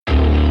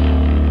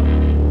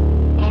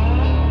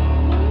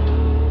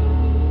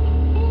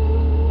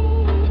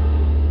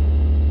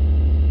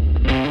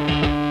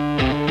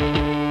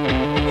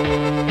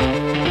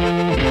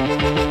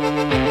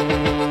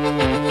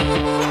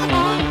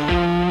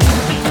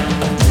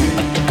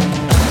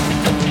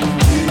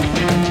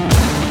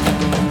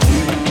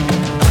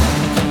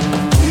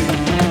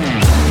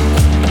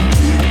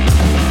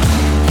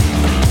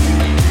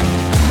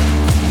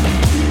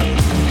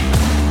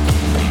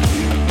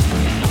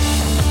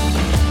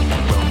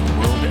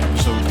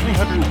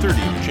30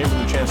 of the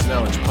Chamberlain, Chance, and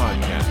Alex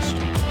podcast.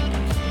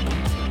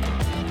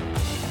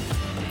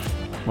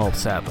 Well,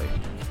 sadly.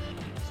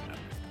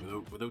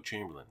 Without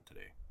Chamberlain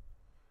today.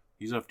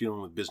 He's off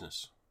dealing with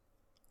business.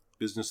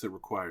 Business that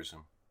requires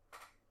him.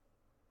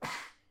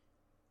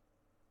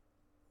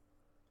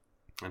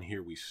 And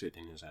here we sit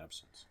in his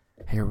absence.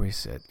 Here we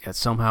sit. Yet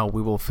somehow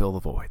we will fill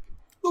the void.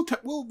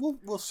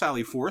 We'll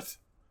sally forth.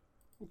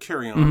 We'll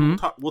carry on.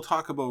 Mm-hmm. We'll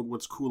talk about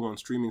what's cool on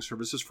streaming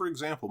services. For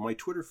example, my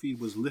Twitter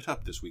feed was lit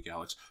up this week,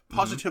 Alex.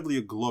 Positively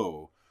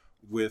aglow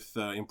with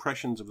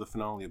impressions of the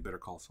finale of Better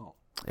Call Saul.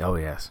 Oh,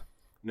 yes.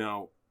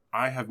 Now,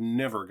 I have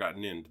never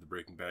gotten into the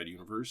Breaking Bad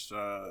universe.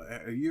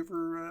 Have you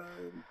ever...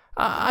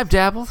 I've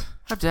dabbled.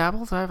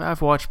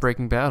 I've watched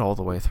Breaking Bad all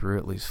the way through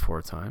at least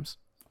 4 times.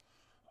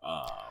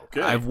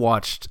 Okay. I've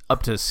watched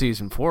up to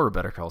season 4 of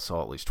Better Call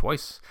Saul at least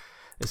twice.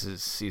 This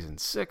is season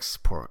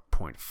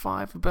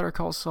 6.5 of Better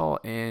Call Saul,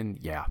 and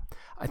yeah,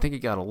 I think it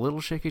got a little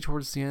shaky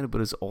towards the end,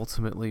 but is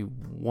ultimately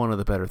one of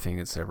the better things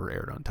that's ever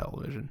aired on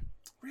television.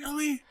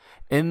 Really?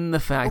 In the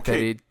fact that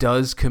it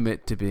does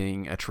commit to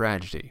being a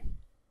tragedy.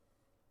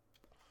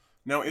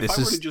 Now, if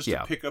I were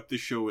to pick up the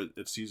show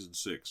at season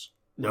 6,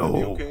 would that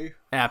be okay?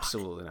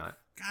 Absolutely not.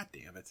 God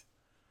damn it.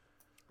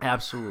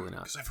 Absolutely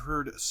not. Because I've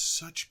heard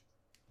such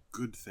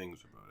good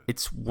things about it.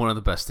 It's one of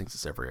the best things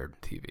that's ever aired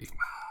on TV.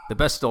 The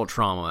best adult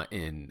trauma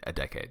in a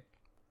decade.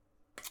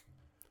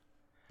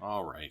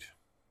 All right.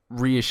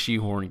 Rhea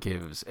Seehorn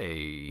gives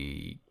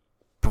a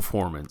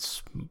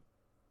performance.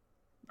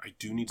 I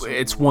do need.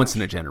 It's once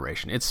in a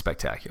generation. It's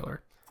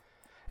spectacular.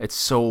 It's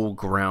so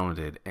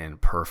grounded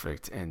and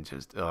perfect and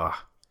just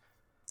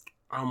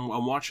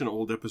I'm watching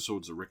old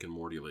episodes of Rick and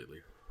Morty lately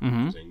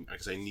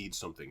because I need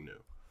something new,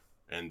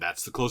 and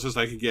that's the closest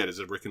I could get. Is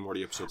a Rick and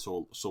Morty episode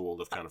so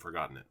old I've kind of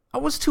forgotten it. I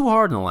was too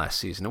hard in the last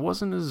season. It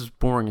wasn't as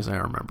boring as I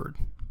remembered.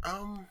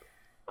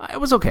 It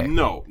was okay.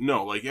 No.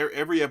 Like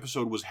every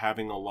episode was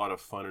having a lot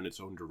of fun in its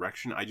own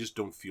direction. I just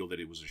don't feel that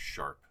it was as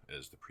sharp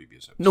as the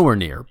previous episode. Nowhere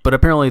near. But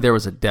apparently there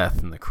was a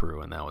death in the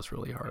crew, and that was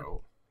really hard.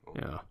 Oh.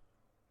 Yeah,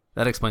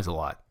 that explains a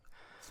lot.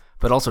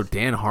 But also,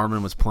 Dan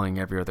Harmon was playing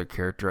every other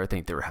character. I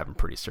think they were having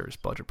pretty serious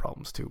budget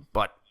problems too.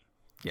 But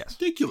yes,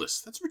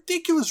 ridiculous. That's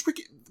ridiculous.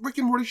 Rick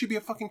and Morty should be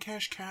a fucking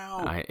cash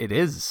cow. It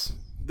is.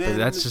 But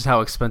that's just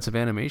how expensive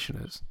animation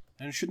is.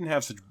 And it shouldn't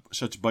have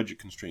such budget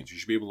constraints. You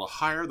should be able to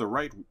hire the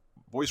right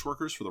voice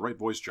workers for the right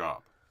voice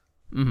job.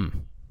 Mm-hmm.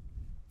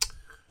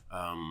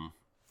 Hang on,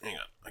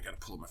 I gotta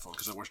pull up my phone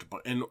because I watched a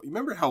bunch. And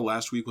remember how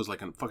last week was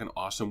like a fucking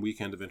awesome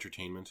weekend of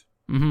entertainment?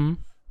 Mm-hmm.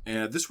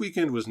 And this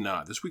weekend was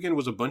not. This weekend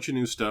was a bunch of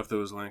new stuff that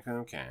was like,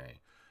 okay.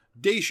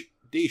 Day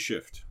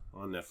Shift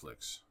on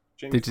Netflix.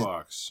 Jamie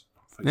Foxx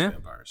fights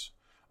vampires.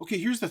 Okay,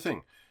 here's the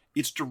thing.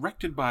 It's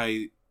directed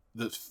by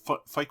the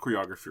fight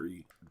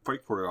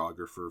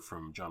choreographer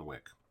from John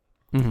Wick.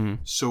 Mm-hmm.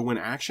 So when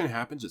action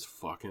happens, it's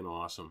fucking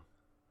awesome.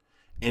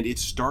 And it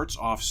starts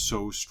off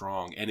so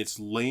strong, and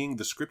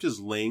the script is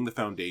laying the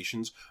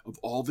foundations of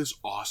all this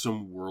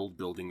awesome world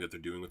building that they're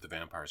doing with the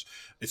vampires.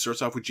 It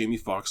starts off with Jamie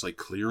Foxx like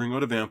clearing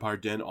out a vampire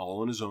den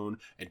all on his own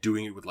and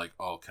doing it with like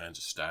all kinds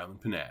of style and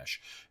panache.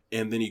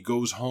 And then he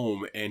goes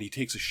home and he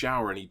takes a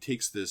shower and he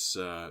takes this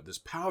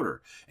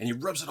powder and he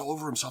rubs it all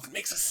over himself and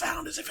makes a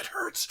sound as if it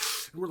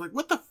hurts. And we're like,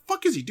 what the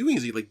fuck is he doing?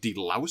 Is he like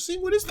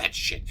delousing? What is that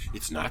shit?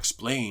 It's not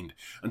explained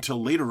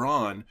until later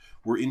on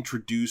we're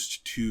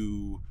introduced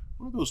to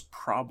one of those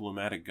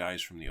problematic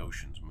guys from the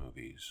Ocean's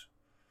movies.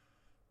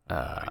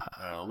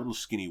 A little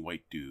skinny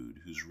white dude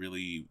who's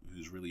really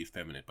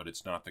effeminate, but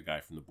it's not the guy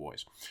from The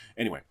Boys.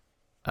 Anyway,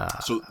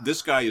 so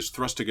this guy is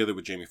thrust together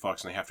with Jamie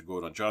Foxx, and they have to go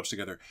out on jobs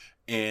together.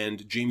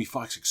 And Jamie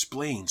Foxx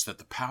explains that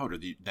the powder,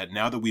 that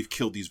now that we've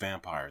killed these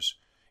vampires,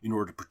 in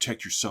order to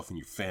protect yourself and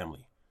your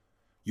family,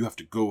 you have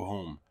to go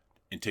home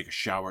and take a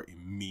shower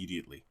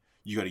immediately.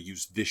 You got to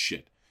use this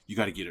shit. You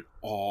got to get it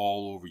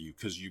all over you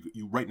because you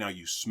right now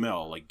you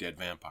smell like dead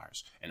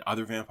vampires, and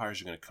other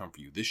vampires are going to come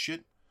for you. This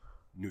shit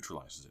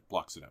neutralizes it,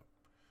 blocks it out.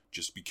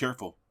 Just be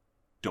careful.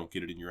 Don't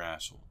get it in your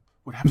asshole.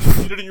 What happens if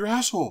you get it in your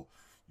asshole?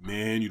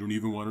 Man, you don't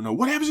even want to know.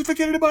 What happens if I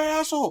get it in my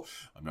asshole?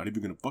 I'm not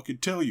even going to fucking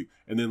tell you.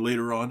 And then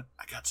later on,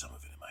 I got some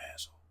of it in my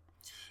asshole.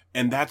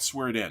 And that's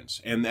where it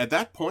ends. And at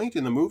that point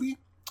in the movie,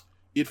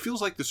 it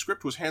feels like the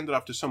script was handed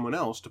off to someone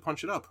else to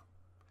punch it up.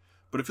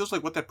 But it feels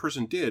like what that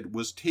person did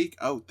was take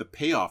out the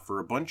payoff for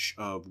a bunch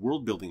of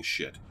world-building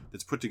shit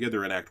that's put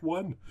together in Act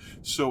 1.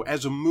 So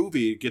as a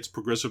movie, it gets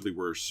progressively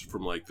worse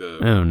from like the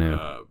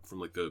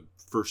the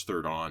first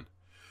third on.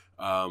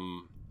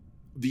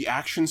 The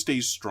action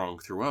stays strong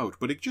throughout,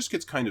 but it just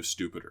gets kind of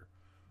stupider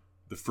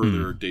the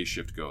further Day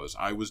Shift goes.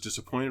 I was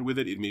disappointed with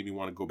it. It made me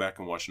want to go back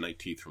and watch Night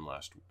Teeth from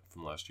last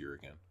year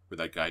again, where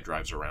that guy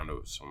drives around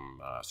with some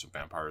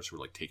vampires who are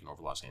like taking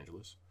over Los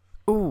Angeles.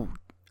 Ooh,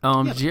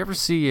 did you ever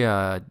see?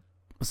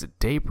 Was it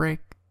Daybreak?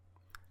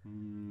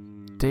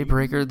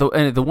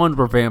 Daybreaker, the one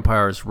where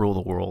vampires rule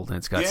the world, and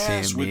it's got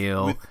Sam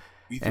Neill with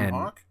Ethan and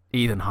Hawke.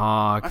 Ethan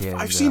Hawke.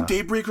 I've seen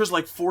Daybreakers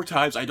like 4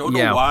 times. I don't know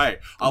Yeah, why.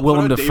 I'll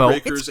Willem put on Dafoe.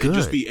 Daybreakers It's and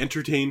just good. be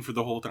entertained for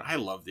the whole time. I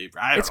love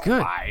Daybreakers. I don't know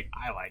good. why.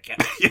 I like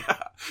it.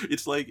 Yeah,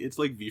 it's like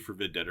V for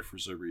Vendetta for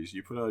some reason.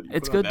 You put on.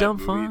 It's put on good, that dumb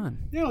movie. fun.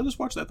 Yeah, I'll just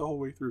watch that the whole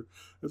way through.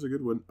 That's a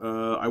good one.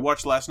 I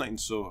watched Last Night in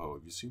Soho.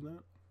 Have you seen that?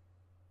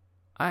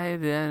 I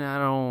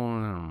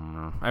don't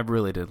know. I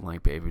really didn't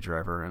like Baby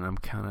Driver, and I'm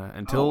kind of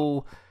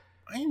until.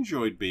 I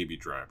enjoyed Baby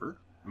Driver.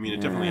 I mean,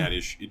 it definitely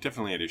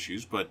had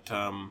issues, but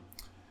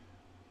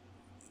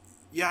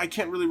yeah, I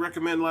can't really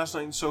recommend Last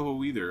Night in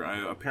Soho either.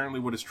 Apparently,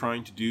 what it's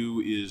trying to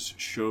do is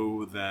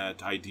show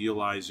that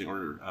idealizing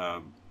or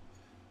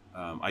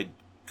I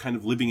kind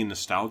of living in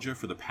nostalgia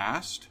for the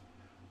past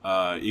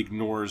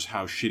ignores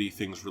how shitty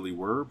things really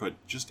were, but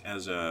just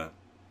as an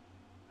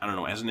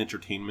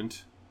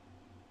entertainment,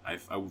 I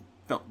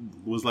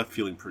was left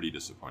feeling pretty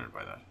disappointed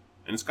by that.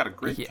 And it's got a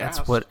great cast.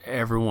 That's what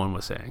everyone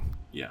was saying.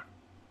 Yeah.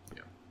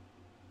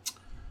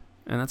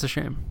 And that's a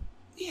shame.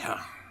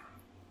 Yeah.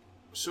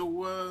 So,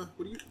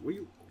 what do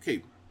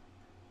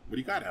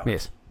you got, Alex?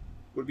 Yes.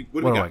 What do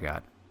I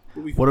got?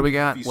 What do we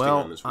got? feasting Well,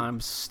 on this week?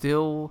 I'm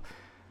still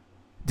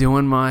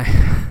doing my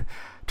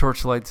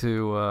Torchlight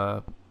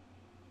to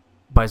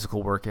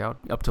bicycle workout,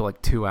 up to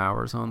like 2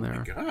 hours on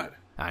there. Oh my God.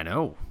 I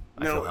know.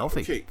 I feel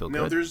healthy. Feel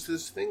now, good. there's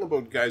this thing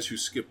about guys who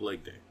skip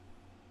leg day.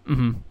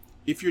 Mm-hmm.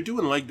 If you're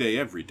doing leg day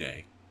every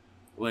day,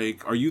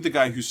 like, are you the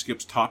guy who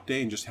skips top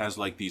day and just has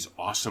like these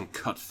awesome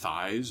cut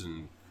thighs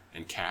and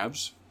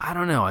calves? I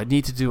don't know. I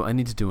need to do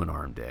an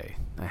arm day.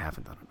 I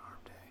haven't done an arm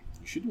day.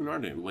 You should do an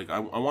arm day. Like, I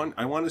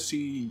want to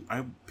see.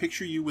 I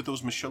picture you with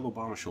those Michelle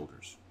Obama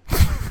shoulders.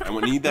 I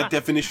need that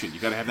definition. You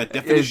got to have that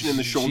definition in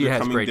the shoulder she has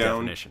coming great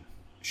down. Definition.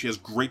 She has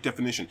great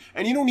definition,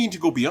 and you don't need to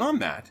go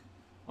beyond that.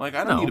 Like,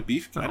 I don't No. need a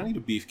beef. I don't need a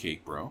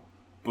beefcake, bro.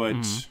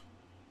 But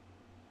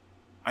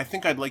I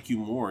think I'd like you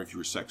more if you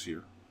were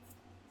sexier.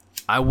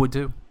 I would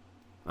too.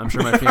 I'm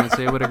sure my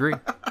fiance would agree.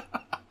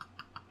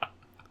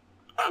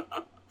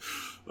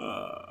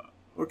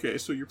 Okay,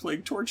 so you're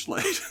playing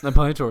Torchlight. I'm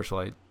playing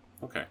Torchlight.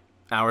 Okay.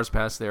 Hours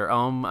past there.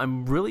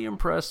 I'm really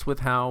impressed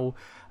with how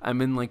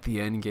I'm in like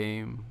the end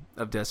game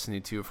of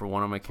Destiny 2 for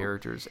one of my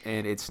characters,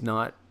 and it's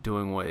not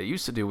doing what it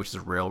used to do, which is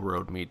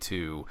railroad me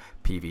to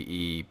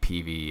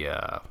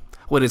PvE.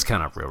 Well, it is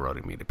kind of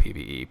railroading me to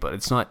PvE, but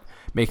it's not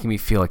making me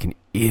feel like an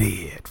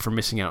idiot for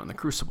missing out on the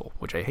Crucible,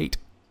 which I hate.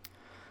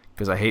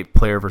 Because I hate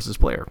player versus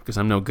player, because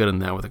I'm no good in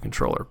that with a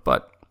controller.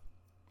 But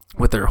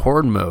with their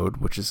Horde mode,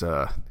 which is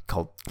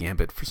called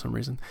Gambit for some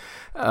reason,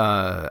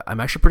 I'm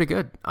actually pretty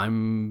good.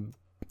 I'm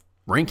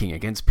ranking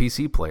against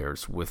PC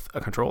players with a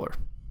controller.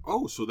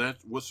 Oh, so that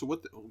was so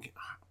what? Okay.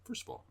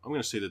 First of all, I'm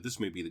going to say that this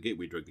may be the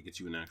gateway drug that gets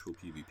you an actual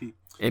PvP.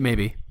 It may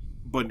be,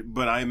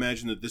 but I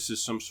imagine that this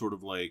is some sort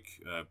of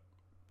like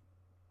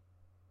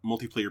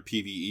multiplayer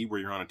PvE where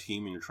you're on a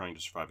team and you're trying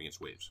to survive against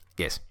waves.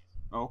 yes.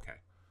 Oh, okay.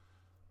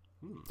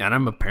 And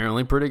I'm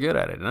apparently pretty good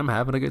at it, and I'm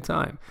having a good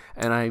time.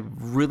 And I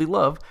really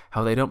love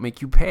how they don't make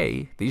you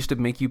pay. They used to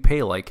make you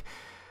pay like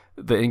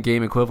the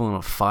in-game equivalent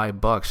of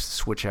 $5 to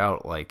switch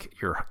out. Like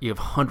you have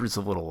hundreds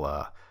of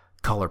little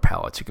color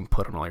palettes you can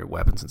put on all your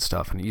weapons and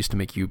stuff, and it used to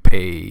make you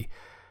pay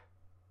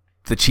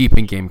the cheap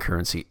in-game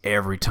currency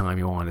every time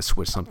you wanted to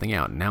switch something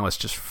out. And now it's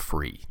just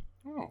free,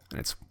 and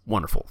it's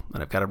wonderful.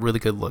 And I've got a really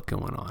good look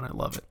going on. I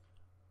love it.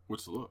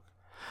 What's the look?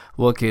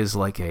 Look is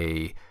like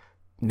a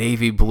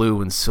navy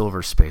blue and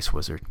silver space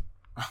wizard.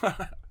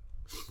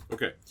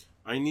 Okay.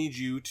 I need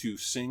you to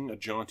sing a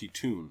jaunty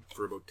tune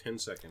for about 10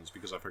 seconds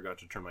because I forgot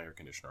to turn my air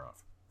conditioner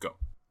off. Go.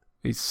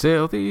 We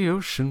sail the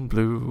ocean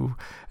blue,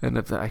 and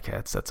if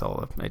that's all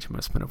of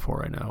HMS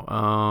Pinafore I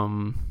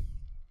know.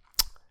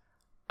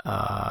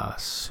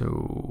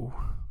 So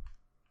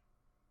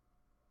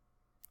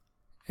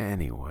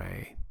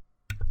anyway,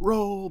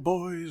 roll,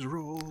 boys,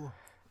 roll.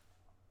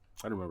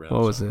 I don't remember that.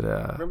 What was it?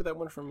 Remember that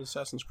one from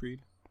Assassin's Creed?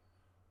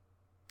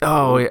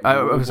 Oh, wait,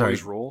 I'm sorry.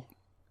 Boys, roll.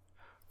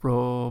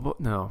 Roll.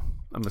 No,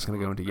 I'm just gonna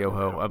go into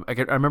Yoho. I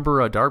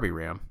remember Darby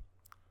Ram.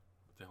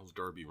 What the hell's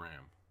Darby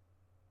Ram?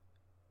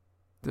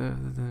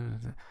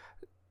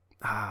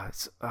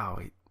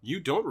 Wait. You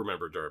don't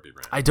remember Darby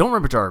Ram. I don't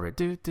remember Darby.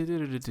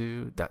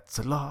 Do. That's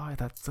a lie.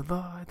 That's a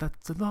lie.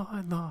 That's a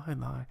lie.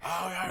 Lie.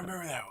 Oh, yeah, I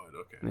remember that one.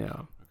 Okay.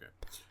 Yeah.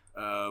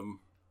 Okay.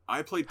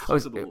 I played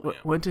Cult of the Lamb.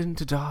 Went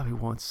into Derby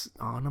once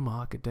on a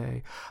market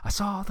day. I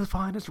saw the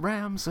finest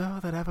ram, sir,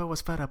 that ever was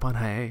fed up on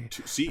hay.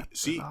 See,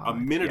 a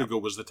minute ago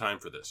was the time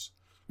for this.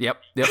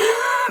 Yep.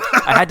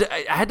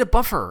 I had to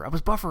buffer. I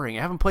was buffering.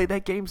 I haven't played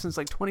that game since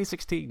like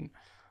 2016.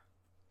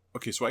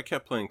 Okay, so I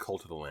kept playing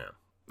Cult of the Lamb.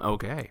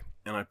 Okay.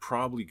 And I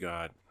probably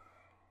got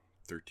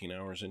 13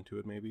 hours into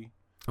it, maybe.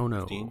 Oh,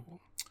 no. 15.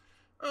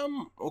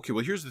 Okay,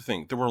 well, here's the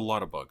thing. There were a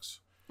lot of bugs.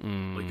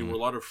 Like, there were a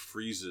lot of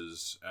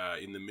freezes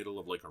in the middle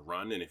of, like, a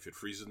run, and if it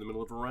freezes in the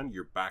middle of a run,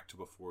 you're back to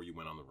before you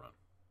went on the run.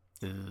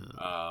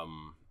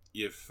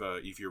 If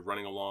you're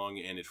running along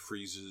and it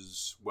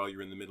freezes while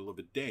you're in the middle of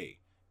a day,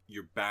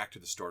 you're back to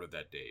the start of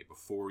that day,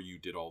 before you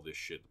did all this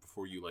shit,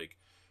 before you, like,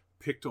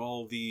 picked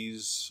all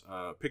these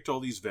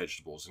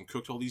vegetables and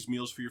cooked all these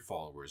meals for your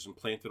followers and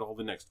planted all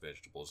the next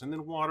vegetables and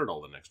then watered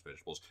all the next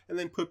vegetables and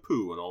then put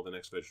poo on all the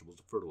next vegetables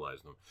to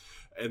fertilize them.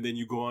 And then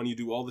you go on, you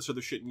do all this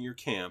other shit in your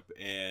camp,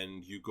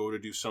 and you go to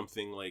do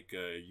something like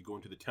you go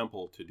into the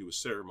temple to do a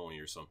ceremony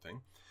or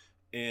something,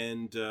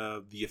 and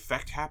the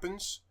effect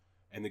happens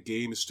and the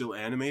game is still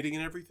animating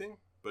and everything,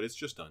 but it's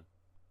just done.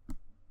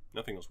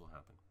 Nothing else will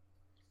happen.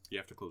 You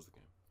have to close the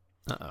game.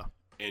 Uh-oh.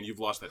 And you've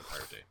lost that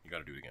entire day. You got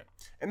to do it again.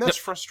 And that's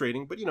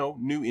frustrating, but,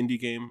 new indie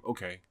game,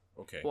 okay.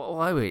 Well,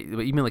 wait, you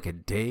mean like a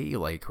day,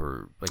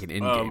 or like an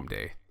in-game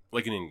day?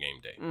 Like an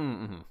in-game day.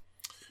 Mm-hmm.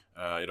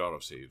 It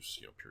auto-saves,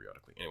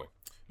 periodically. Anyway,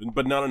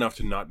 but not enough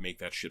to not make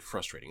that shit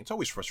frustrating. It's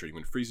always frustrating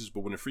when it freezes,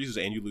 but when it freezes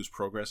and you lose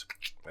progress,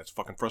 that's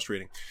fucking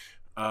frustrating.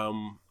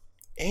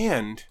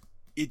 And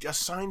it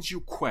assigns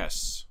you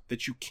quests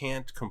that you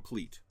can't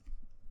complete.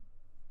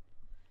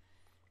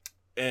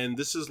 And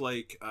this is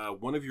like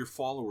one of your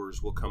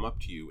followers will come up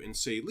to you and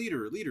say,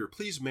 leader,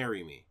 please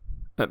marry me.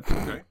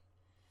 Okay?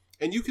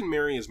 And you can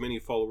marry as many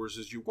followers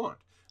as you want.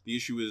 The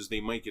issue is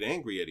they might get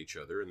angry at each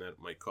other, and that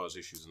might cause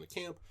issues in the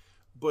camp.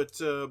 But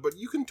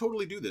you can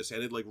totally do this,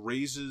 and it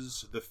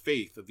raises the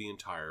faith of the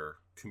entire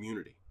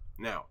community.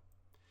 Now,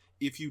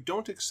 if you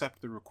don't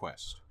accept the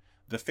request,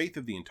 the faith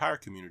of the entire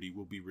community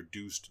will be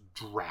reduced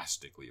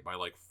drastically by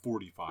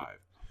 45,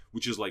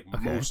 which is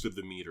most of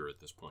the meter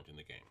at this point in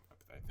the game,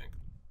 I think.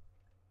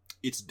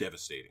 It's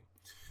devastating.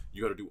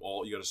 You got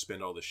to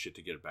spend all this shit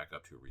to get it back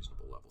up to a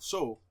reasonable level.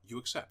 So, you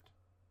accept.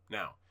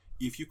 Now,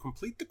 if you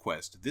complete the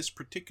quest, this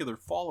particular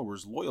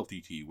follower's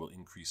loyalty to you will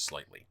increase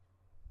slightly.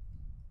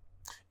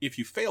 If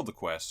you fail the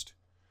quest,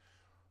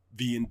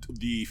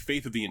 the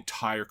faith of the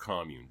entire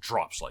commune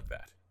drops like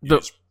that.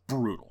 It's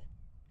brutal.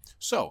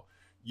 So,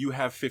 you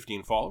have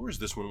 15 followers.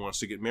 This one wants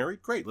to get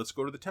married. Great, let's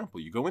go to the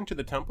temple. You go into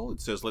the temple. It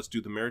says, let's do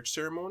the marriage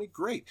ceremony.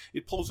 Great.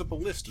 It pulls up a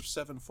list of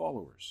 7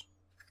 followers.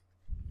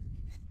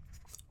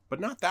 But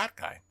not that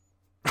guy.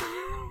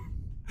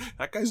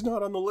 That guy's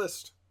not on the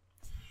list.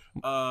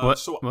 What?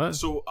 So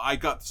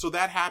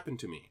that happened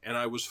to me, and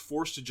I was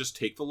forced to just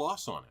take the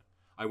loss on it.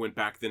 I went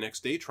back the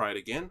next day, tried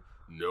again.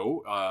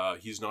 No,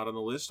 he's not on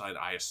the list.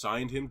 I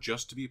assigned him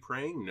just to be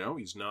praying. No,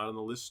 he's not on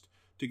the list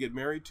to get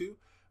married to.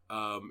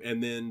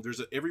 And then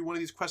every one of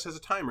these quests has a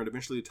timer, and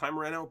eventually the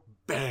timer ran out.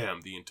 Bam!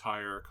 The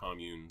entire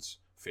commune's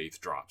faith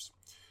drops.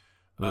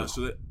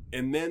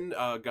 And then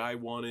a guy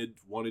wanted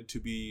to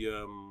be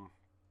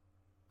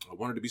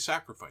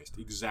sacrificed.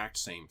 Exact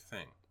same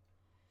thing.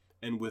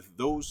 And with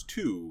those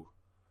two,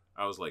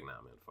 I was like,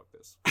 nah, man, fuck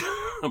this.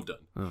 I'm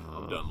done.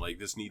 I'm done.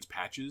 This needs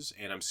patches,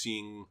 and I'm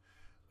seeing,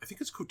 I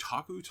think it's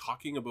Kotaku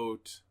talking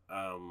about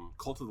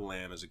Cult of the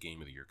Lamb as a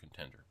Game of the Year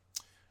contender.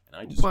 And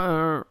I just...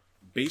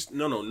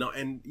 No,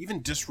 and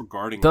even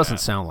disregarding doesn't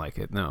sound like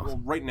it, no.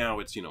 Well, right now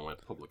it's,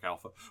 at public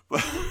alpha, or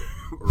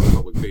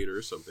public beta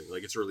or something.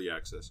 It's early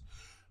access.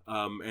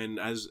 And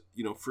as,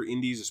 for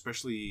indies,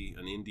 especially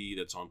an indie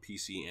that's on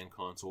PC and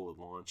console at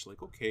launch,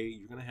 okay,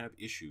 you're going to have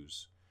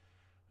issues.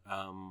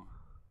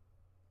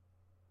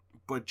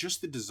 But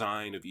just the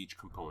design of each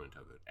component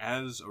of it.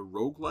 As a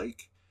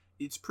roguelike,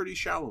 it's pretty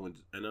shallow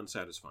and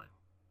unsatisfying.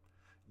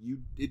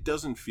 It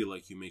doesn't feel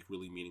like you make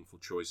really meaningful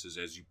choices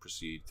as you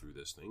proceed through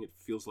this thing. It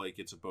feels like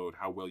it's about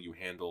how well you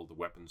handle the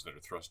weapons that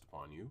are thrust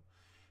upon you.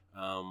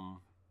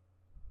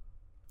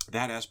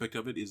 That aspect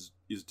of it is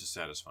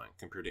dissatisfying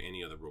compared to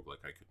any other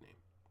roguelike I could name.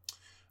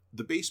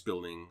 The base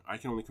building, I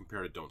can only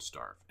compare to Don't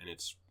Starve, and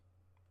it's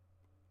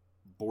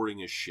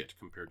boring as shit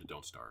compared to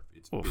Don't Starve.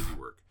 It's busy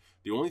work.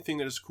 The only thing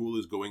that is cool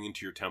is going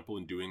into your temple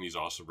and doing these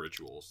awesome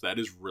rituals. That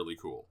is really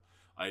cool.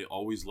 I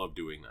always love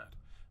doing that.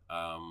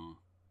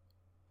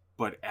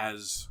 But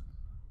as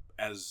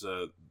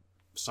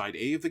side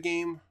A of the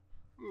game,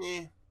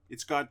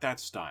 it's got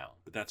that style,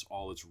 but that's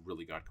all it's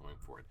really got going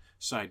for it.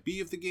 Side B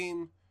of the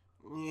game,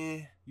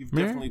 you've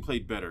definitely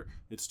played better.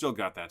 It's still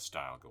got that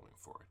style going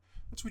for it.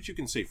 That's what you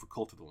can say for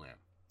Cult of the Lamb.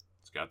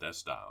 It's got that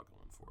style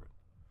going for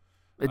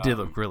it. It did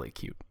look really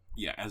cute.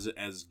 Yeah,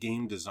 as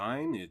game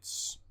design,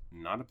 it's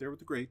not up there with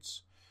the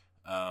greats.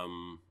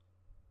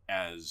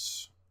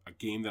 As a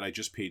game that I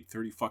just paid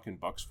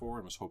 $30 for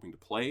and was hoping to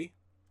play,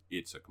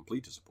 it's a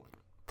complete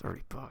disappointment.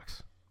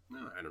 $30.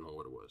 No, I don't know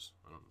what it was.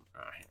 Hang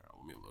on,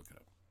 let me look it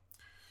up.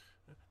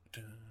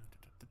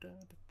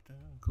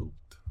 Cult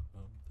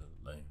of the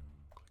Lamb.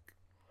 Click.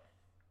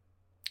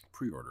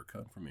 Pre-order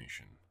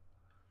confirmation.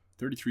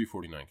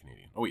 $33.49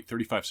 Canadian. Oh wait,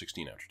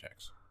 $35.16 after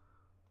tax.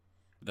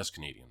 But that's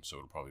Canadian, so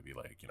it'll probably be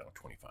 $25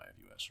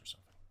 US or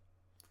something.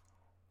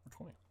 Or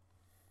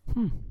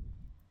 20.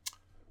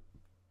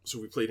 So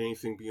we played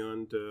anything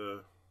beyond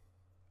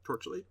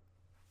Torchlight?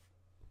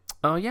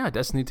 Oh yeah,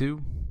 Destiny 2.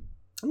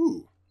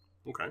 Ooh,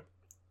 okay.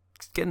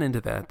 Getting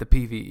into that, the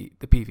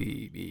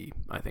PvE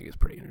I think is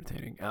pretty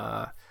entertaining.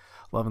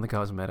 Loving the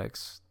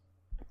cosmetics.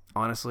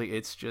 Honestly,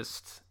 it's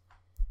just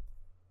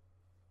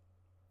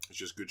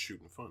good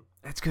shooting fun.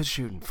 It's good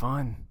shooting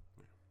fun.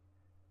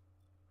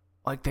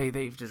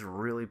 They've just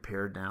really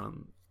pared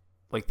down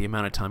the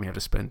amount of time you have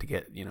to spend to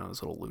get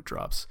those little loot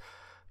drops.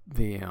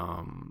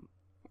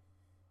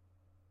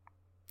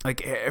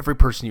 like every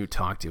person you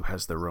talk to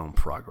has their own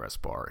progress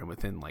bar, and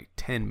within like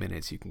 10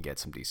 minutes you can get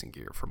some decent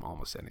gear from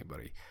almost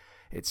anybody.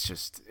 It's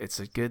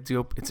a good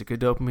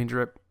dopamine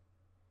drip.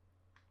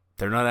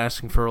 They're not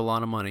asking for a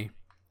lot of money,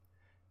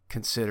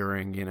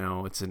 considering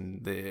it's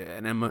an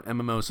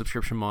MMO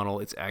subscription model.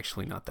 It's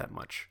actually not that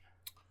much.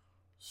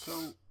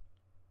 So,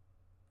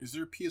 is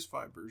there a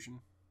PS5 version?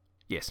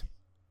 Yes.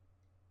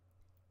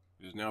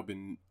 It has now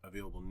been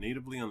available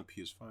natively on the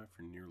PS5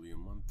 for nearly a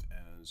month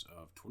as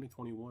of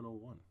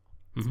 2021-01.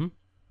 Mm-hmm.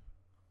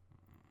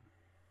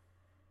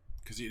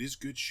 Because it is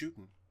good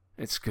shooting.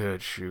 It's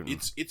good shooting.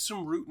 It's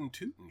some rootin'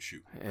 tootin'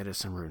 shooting. It is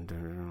some rootin'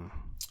 tootin'.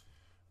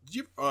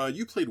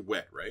 You played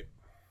Wet, right?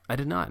 I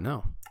did not,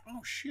 no.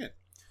 Oh, shit.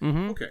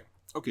 Mm-hmm.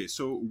 Okay,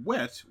 so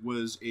Wet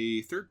was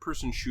a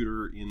third-person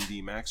shooter in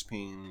the Max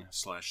Payne /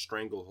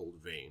 Stranglehold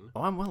vein.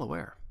 Oh, I'm well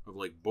aware. Of,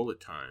 like, Bullet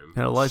Time.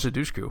 And Eliza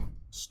Dushku.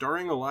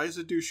 Starring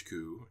Eliza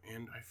Dushku,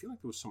 and I feel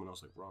like there was someone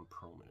else, like Ron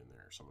Perlman in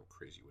there, someone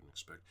crazy you wouldn't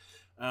expect.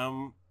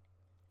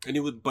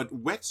 But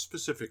Wet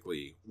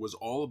specifically was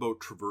all about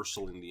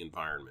traversal in the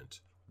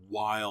environment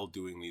while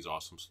doing these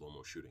awesome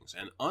slow-mo shootings.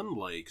 And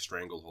unlike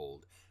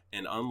Stranglehold,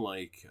 and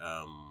unlike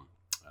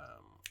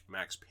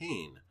Max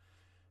Payne,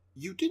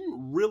 you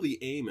didn't really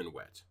aim in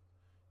Wet.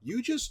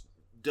 You just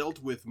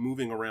dealt with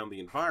moving around the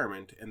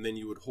environment, and then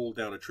you would hold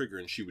down a trigger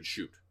and she would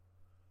shoot.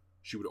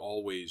 She would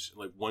always,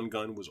 like, one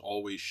gun was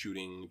always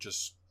shooting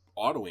just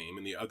auto-aim,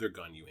 and the other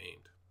gun you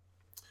aimed.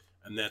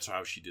 And that's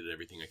how she did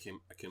everything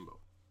akimbo.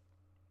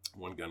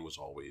 One gun was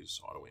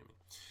always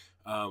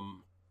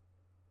auto-aiming.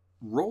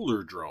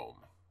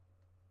 Rollerdrome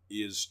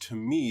is, to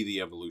me,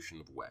 the evolution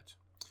of Wet.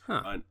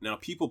 Huh. Now,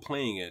 people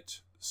playing it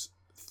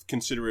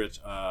consider it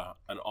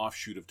an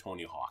offshoot of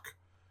Tony Hawk.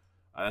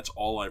 That's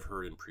all I've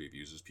heard in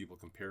previews, is people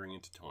comparing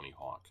it to Tony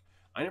Hawk.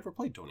 I never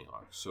played Tony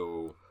Hawk,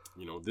 so,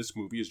 this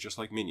movie is just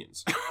like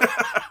Minions.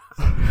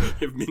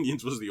 If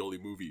Minions was the only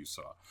movie you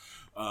saw.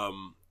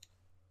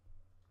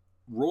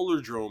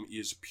 Rollerdrome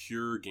is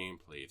pure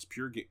gameplay. It's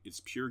pure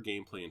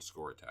gameplay and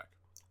score attack.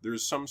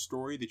 There's some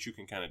story that you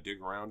can kind of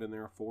dig around in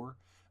there for,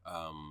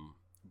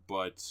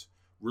 but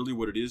really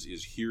what it is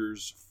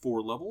here's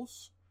 4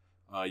 levels.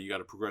 You got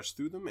to progress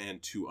through them,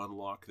 and to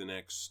unlock the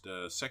next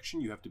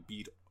section, you have to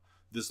beat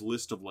this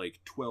list of like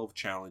 12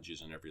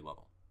 challenges in every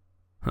level.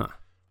 Huh.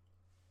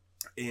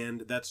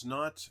 And that's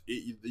not...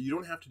 you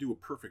don't have to do a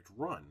perfect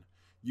run.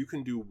 You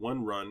can do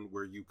one run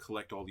where you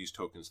collect all these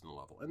tokens in the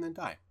level, and then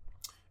die.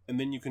 And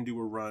then you can do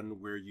a run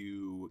where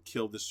you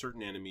kill this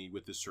certain enemy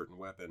with this certain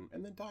weapon,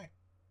 and then die.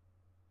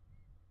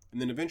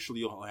 And then eventually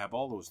you'll have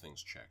all those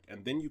things checked.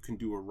 And then you can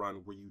do a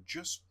run where you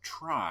just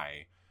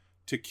try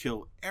to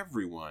kill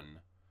everyone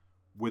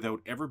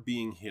without ever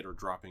being hit or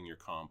dropping your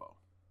combo.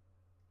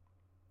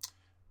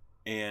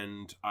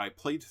 And I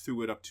played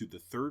through it up to the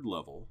 3rd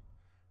level,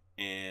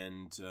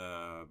 and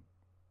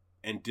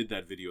did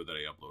that video that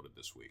I uploaded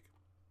this week,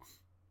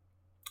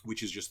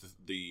 which is just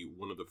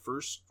one of the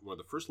first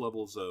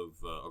levels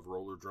of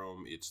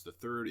Rollerdrome. It's the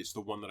 3rd. It's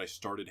the one that I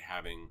started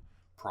having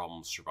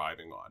problems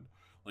surviving on.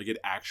 Like, it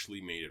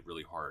actually made it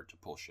really hard to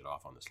pull shit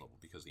off on this level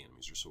because the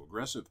enemies are so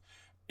aggressive.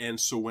 And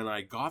so when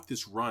I got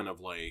this run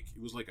of it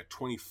was like a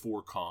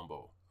 24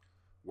 combo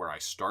where I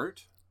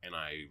start and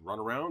I run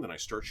around and I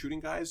start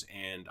shooting guys,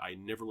 and I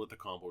never let the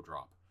combo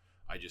drop.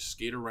 I just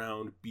skate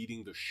around,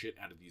 beating the shit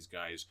out of these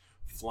guys,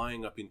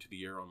 flying up into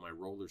the air on my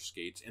roller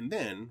skates. And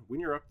then,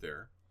 when you're up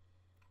there,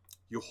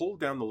 you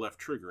hold down the left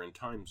trigger and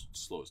time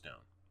slows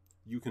down.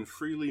 You can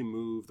freely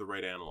move the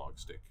right analog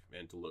stick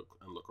and look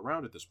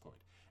around at this point.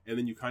 And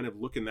then you kind of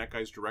look in that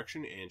guy's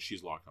direction, and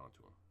she's locked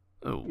onto him.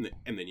 Oh.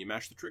 And then you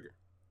mash the trigger.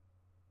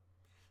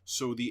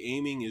 So the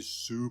aiming is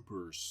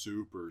super,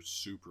 super,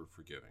 super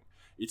forgiving.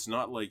 It's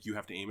not like you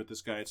have to aim at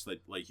this guy. It's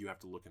like you have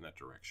to look in that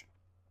direction.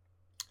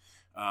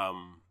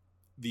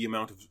 The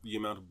amount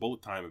of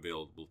bullet time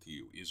available to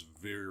you is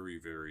very,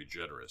 very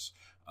generous.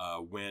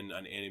 When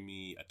an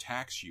enemy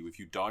attacks you, if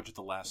you dodge at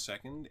the last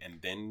second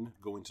and then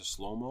go into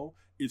slow-mo,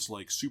 it's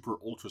like super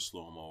ultra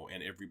slow-mo,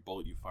 and every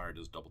bullet you fire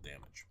does double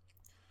damage.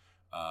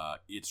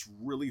 It's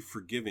really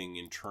forgiving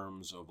in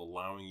terms of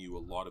allowing you a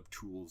lot of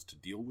tools to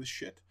deal with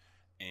shit,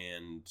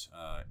 and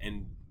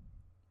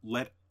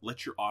let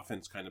your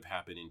offense kind of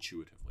happen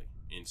intuitively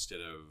instead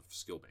of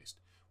skill-based.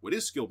 What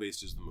is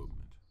skill-based is the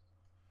movement.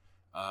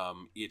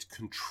 It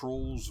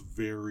controls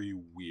very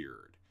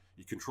weird.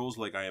 It controls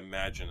like I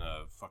imagine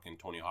a fucking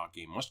Tony Hawk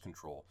game must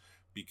control,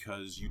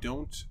 because you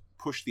don't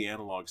push the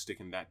analog stick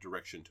in that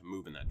direction to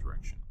move in that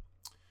direction.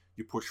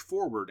 You push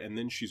forward, and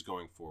then she's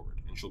going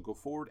forward, and she'll go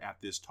forward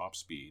at this top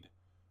speed.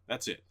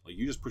 That's it. Like,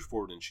 you just push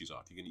forward and she's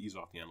off. You can ease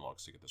off the analog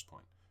stick at this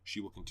point.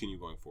 She will continue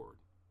going forward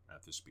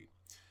at this speed.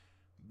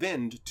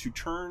 Then to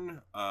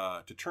turn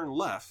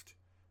left,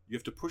 you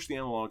have to push the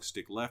analog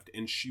stick left,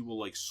 and she will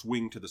like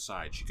swing to the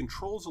side. She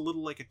controls a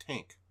little like a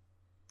tank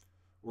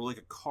or like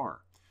a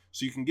car.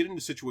 So you can get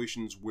into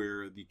situations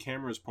where the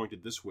camera is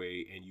pointed this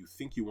way and you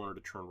think you want her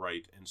to turn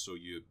right, and so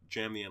you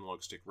jam the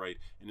analog stick right,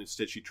 and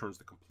instead she turns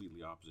the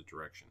completely opposite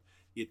direction.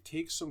 It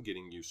takes some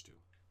getting used to.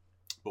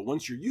 But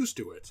once you're used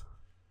to it,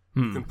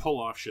 You can pull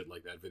off shit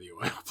like that video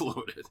I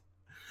uploaded,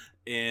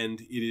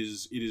 and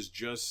it's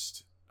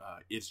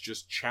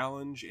just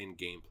challenge and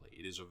gameplay.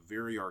 It is a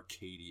very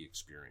arcadey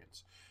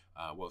experience.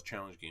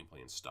 Challenge,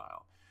 gameplay, and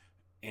style.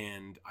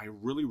 And I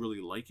really,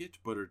 really like it,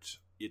 but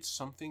it's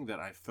something that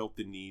I felt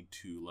the need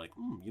to, like,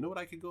 you know what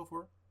I could go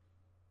for?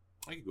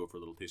 I could go for a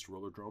little taste of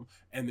Rollerdrome,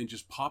 and then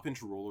just pop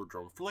into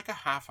Rollerdrome for like a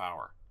half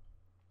hour,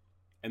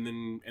 and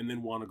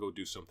then want to go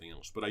do something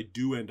else. But I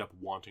do end up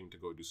wanting to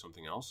go do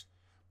something else,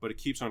 but it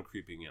keeps on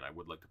creeping in. I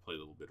would like to play a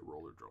little bit of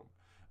Rollerdrome.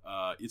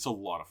 It's a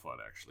lot of fun,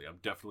 actually. I'm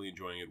definitely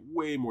enjoying it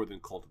way more than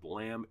Cult of the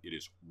Lamb. It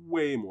is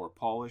way more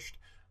polished.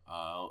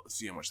 Let's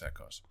see how much that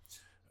costs.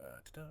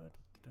 Rollerdrome.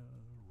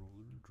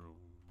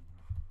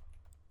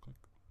 Click.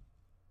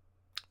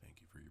 Thank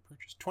you for your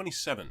purchase.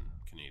 27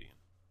 Canadian.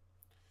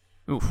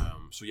 Oof.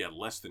 So yeah,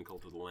 less than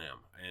Cult of the Lamb,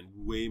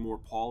 and way more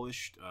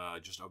polished.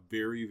 Just a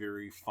very,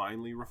 very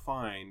finely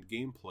refined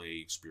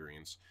gameplay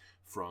experience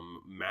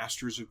from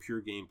masters of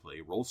pure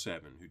gameplay,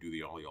 Roll7, who do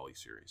the Ollie Ollie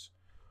series.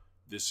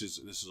 This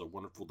is a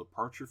wonderful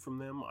departure from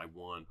them. I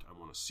want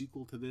a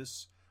sequel to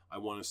this. I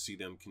want to see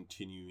them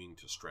continuing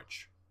to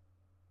stretch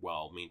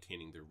while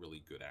maintaining their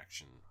really good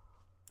action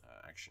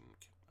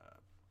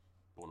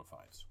bona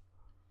fides.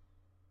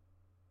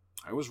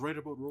 I was right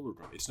about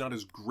Rollerdrome. It's not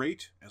as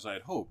great as I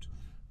had hoped,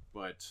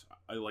 but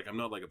I'm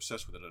not like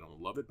obsessed with it. I don't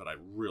love it, but I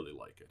really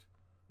like it.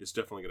 It's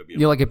definitely going to be.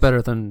 You like it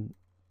better than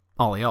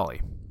Ollie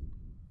Ollie?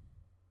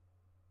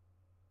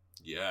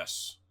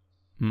 Yes.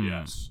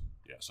 Yes.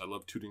 I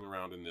love tooting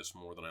around in this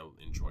more than I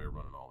enjoy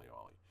running Ollie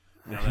Ollie.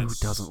 Now, who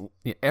doesn't?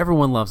 Yeah,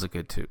 everyone loves a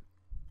good toot.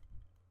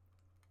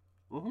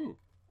 Mm-hmm.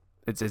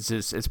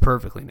 It's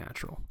perfectly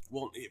natural.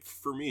 Well,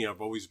 for me, I've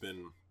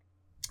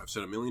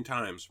said a million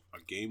times,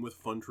 a game with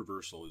fun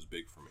traversal is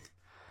big for me.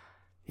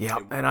 Yeah,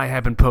 and I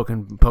have been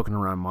poking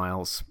around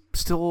Miles.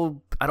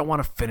 Still, I don't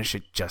want to finish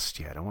it just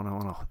yet. I want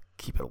to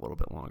keep it a little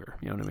bit longer.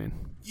 You know what I mean?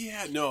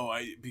 Yeah, no,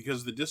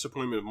 because the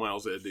disappointment of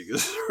Miles ending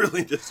is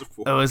really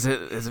disappointing. Oh, is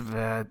it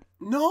bad?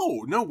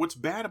 No. What's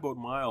bad about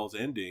Miles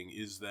ending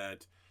is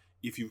that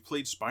if you've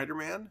played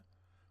Spider-Man,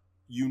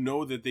 you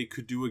know that they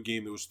could do a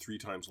game that was 3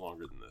 times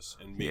longer than this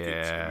and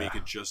make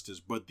it just as.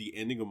 But the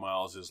ending of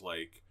Miles is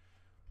like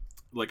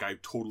I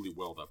totally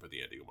welled up at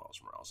the ending of Miles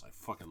Morales. I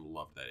fucking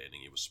loved that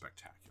ending. It was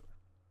spectacular.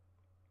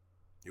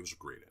 It was a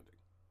great ending.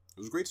 It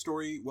was a great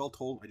story, well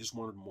told. I just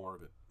wanted more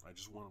of it. I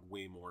just wanted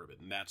way more of it,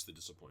 and that's the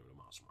disappointment of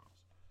Miles Morales.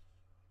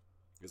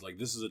 It's like,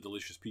 this is a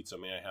delicious pizza.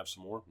 May I have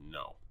some more?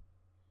 No.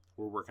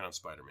 We're working on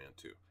Spider-Man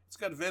 2. It's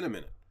got Venom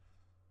in it.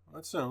 Well,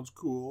 that sounds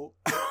cool.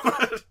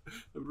 I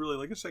would really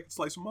like a second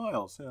slice of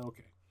Miles. Yeah,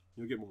 okay.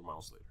 You'll get more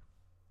Miles later.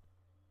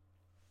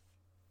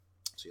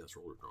 See, that's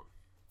Rollerdrome.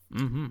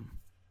 Mm-hmm.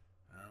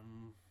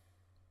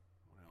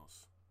 What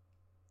else?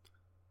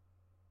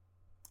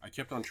 I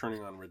kept on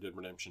turning on Red Dead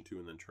Redemption 2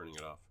 and then turning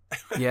it off.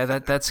 Yeah,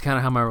 that's kind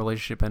of how my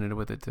relationship ended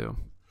with it too.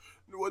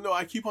 Well, no,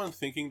 I keep on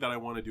thinking that I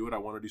want to do it. I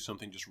want to do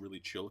something just really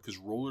chill, because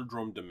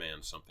Rollerdrome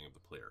demands something of the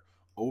player.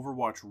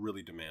 Overwatch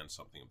really demands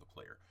something of the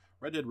player.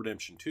 Red Dead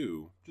Redemption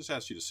 2 just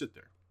asks you to sit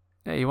there.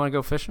 Yeah, you want to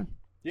go fishing?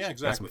 Yeah,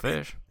 exactly. Got some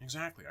fish.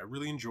 Exactly. I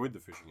really enjoyed the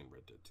fishing in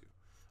Red Dead 2.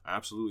 I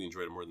absolutely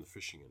enjoyed it more than the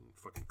fishing in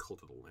fucking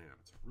Cult of the Lamb.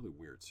 It's a really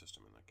weird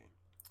system in that game.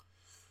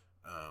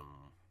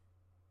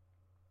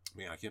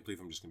 Man, I can't believe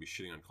I'm just going to be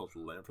shitting on Cult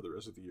of the Lamb for the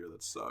rest of the year.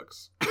 That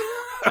sucks.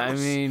 I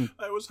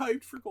was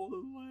hyped for Cult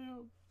of the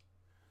Lamb.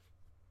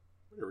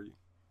 Where are you?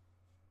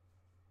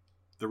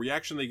 The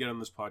reaction they get on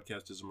this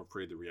podcast is, I'm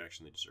afraid, the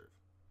reaction they deserve.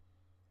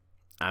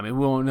 I mean,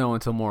 we won't know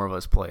until more of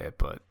us play it,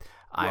 but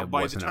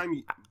by the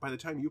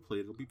time you play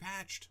it, it'll be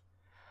patched.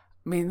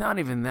 I mean, not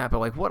even that, but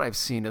like what I've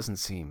seen doesn't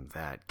seem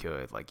that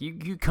good. Like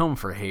you come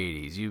for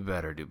Hades, you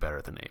better do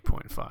better than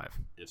 8.5.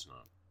 It's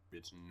not.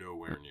 It's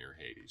nowhere near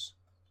Hades.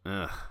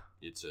 Ugh.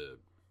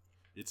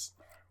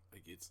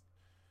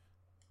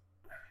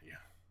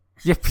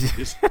 Yeah.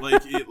 It's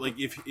like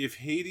if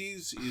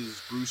Hades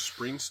is Bruce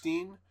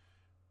Springsteen,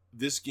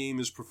 this game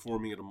is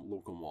performing at a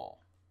local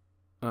mall.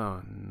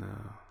 Oh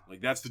no!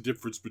 Like, that's the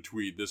difference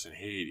between this and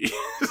Hades.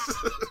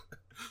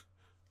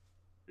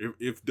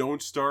 if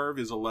Don't Starve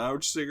is a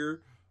lounge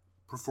singer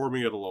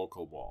performing at a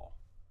local mall.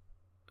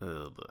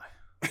 Oh boy.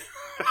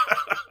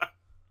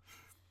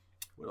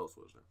 What else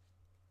was there?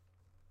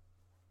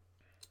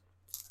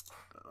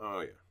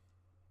 Oh yeah.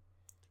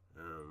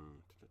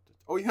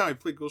 Oh yeah, I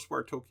played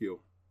Ghostwire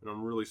Tokyo, and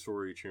I'm really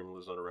sorry Chairman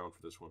is not around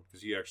for this one,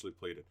 because he actually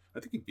played it. I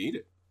think he beat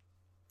it.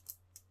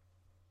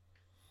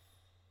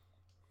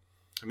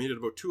 I made it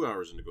about 2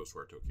 hours into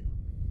Ghostwire Tokyo.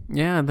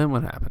 Yeah, and then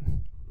what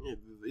happened?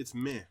 It's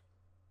meh.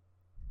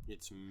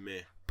 It's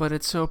meh. But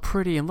it's so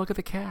pretty, and look at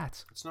the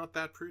cats. It's not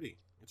that pretty.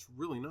 It's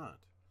really not.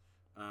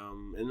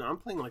 And I'm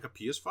playing like a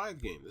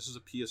PS5 game. This is the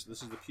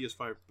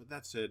PS5. But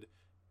that said,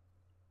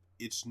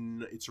 it's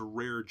a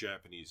rare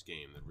Japanese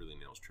game that really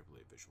nails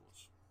AAA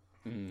visuals.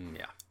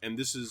 Yeah. And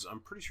I'm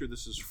pretty sure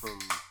this is from.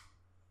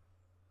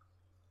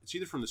 It's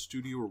either from the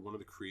studio or one of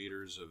the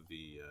creators of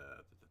the.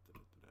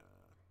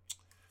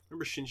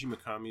 Remember Shinji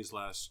Mikami's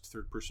last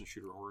third-person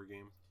shooter horror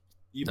game?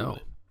 Evil No.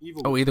 Within.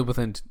 Evil. Oh, either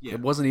within. Yeah.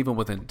 It wasn't even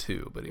within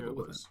 2, but Yeah, Evil it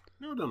Within. was.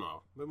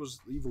 No. That was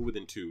Evil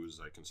Within 2 is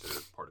I consider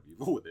part of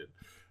Evil Within.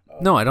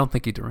 No, I don't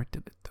think he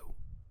directed it though.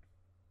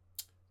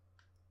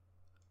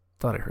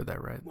 Thought I heard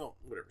that right. Well,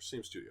 whatever.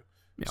 Same studio.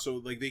 Yeah. So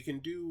like they can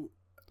do.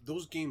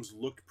 Those games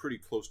looked pretty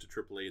close to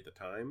AAA at the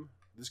time.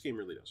 This game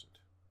really doesn't.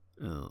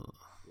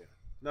 Yeah,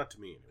 not to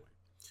me anyway.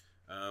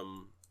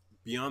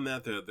 Beyond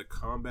that, the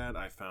combat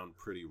I found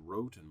pretty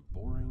rote and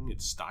boring.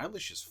 It's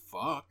stylish as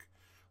fuck.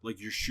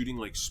 Like you're shooting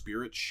like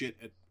spirit shit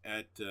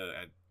at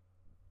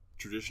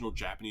traditional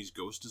Japanese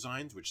ghost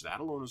designs, which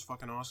that alone is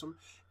fucking awesome.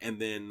 And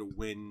then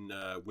when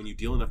you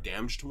deal enough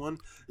damage to one,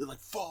 it like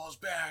falls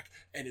back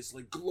and its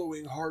like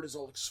glowing heart is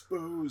all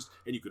exposed.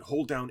 And you can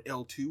hold down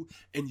L2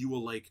 and you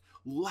will like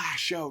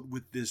lash out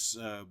with this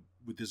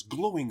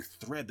glowing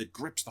thread that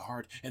grips the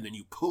heart, and then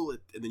you pull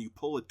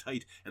it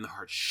tight, and the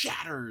heart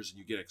shatters, and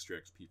you get extra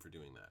XP for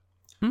doing that.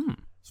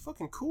 It's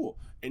fucking cool.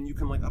 And you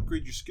can like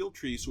upgrade your skill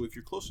tree, so if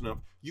you're close enough,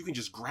 you can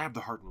just grab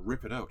the heart and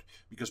rip it out.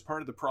 Because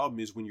part of the problem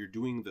is when you're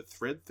doing the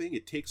thread thing,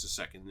 it takes a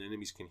second, and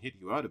enemies can hit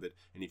you out of it,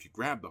 and if you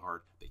grab the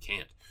heart, they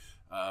can't.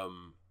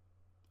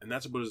 And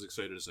that's about as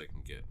excited as I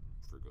can get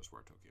for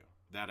Ghostwire Tokyo.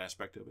 That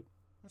aspect of it,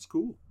 that's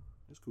cool.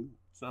 It's cool.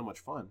 It's not much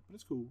fun, but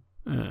it's cool.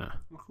 Yeah.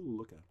 It's cool to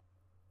look at.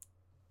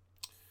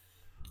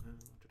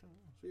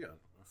 So yeah,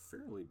 a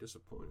fairly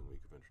disappointing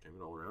week of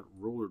entertainment all around.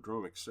 Roller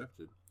Drum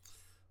accepted.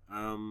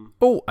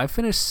 Oh, I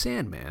finished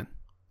Sandman.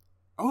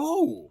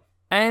 Oh!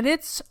 And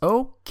it's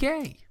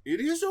okay.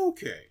 It is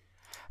okay.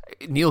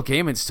 Neil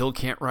Gaiman still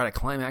can't write a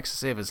climax to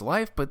save his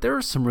life, but there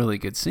are some really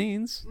good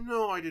scenes.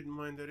 No, I didn't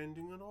mind that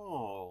ending at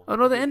all. Oh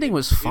no, the ending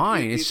was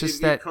fine. It's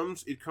just that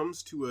it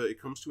comes to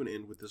an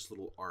end with this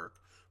little arc.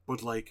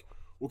 But like,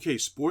 okay,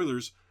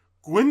 spoilers.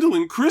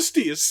 Gwendolyn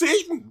Christie is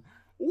Satan.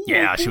 Oh,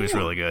 yeah, she was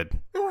really good.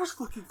 It was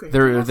fucking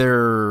fantastic.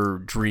 Their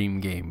dream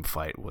game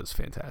fight was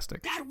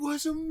fantastic. That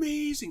was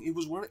amazing. It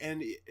was one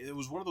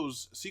of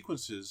those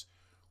sequences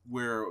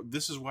where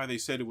this is why they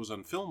said it was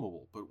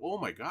unfilmable. But oh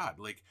my god,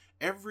 like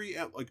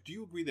do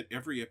you agree that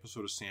every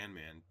episode of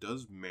Sandman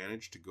does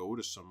manage to go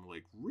to some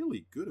like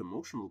really good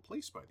emotional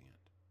place by the end?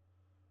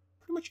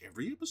 Pretty much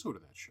every episode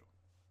of that show,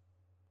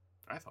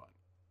 I thought.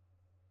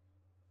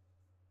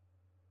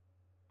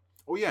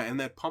 Oh yeah, and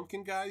that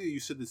pumpkin guy that you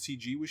said the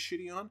CG was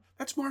shitty on,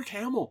 that's Mark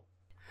Hamill.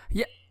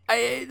 Yeah,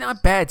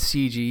 not bad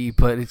CG,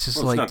 but it's just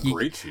Well, like it's not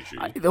great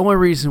CG. The only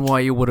reason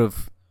why you would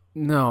have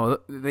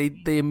they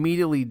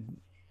immediately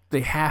they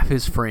half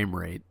his frame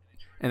rate,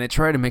 and they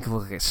try to make it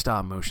look like a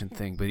stop motion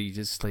thing, but he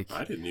just like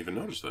I didn't even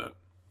notice that.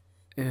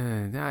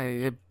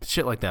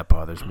 Shit like that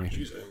bothers me.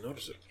 Jeez, I didn't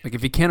notice it. Like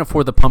if you can't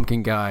afford the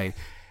pumpkin guy.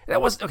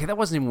 That wasn't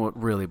even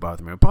what really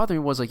bothered me. What bothered me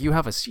was like you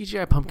have a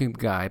CGI pumpkin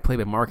guy played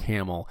by Mark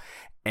Hamill,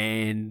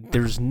 and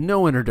there's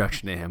no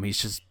introduction to him.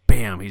 He's just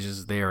he's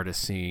just there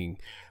to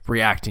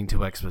reacting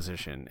to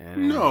exposition.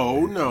 And,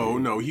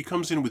 No. He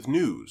comes in with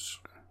news.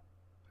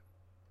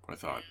 I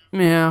thought.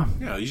 Yeah.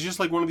 Yeah, he's just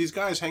like one of these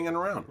guys hanging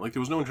around. Like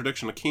there was no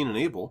introduction to Cain and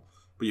Abel,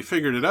 but you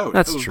figured it out.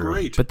 That's that was true.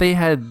 Great. But they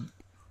had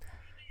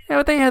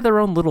their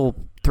own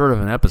little third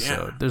of an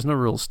episode. Yeah. There's no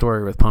real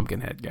story with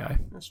Pumpkinhead guy.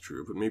 That's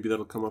true, but maybe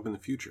that'll come up in the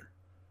future.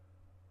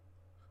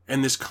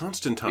 And this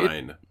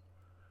Constantine.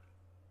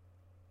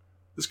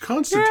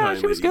 Yeah,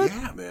 she was lady. good.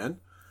 Yeah, man.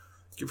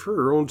 Give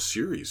her own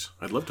series.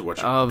 I'd love to watch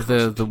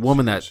The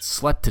woman that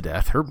slept to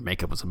death, her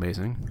makeup was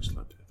amazing.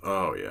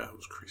 Oh, yeah, it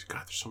was crazy.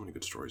 God, there's so many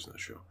good stories in that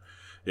show.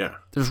 Yeah.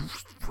 There's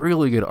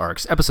really good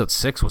arcs. Episode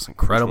 6 was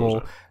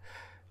incredible.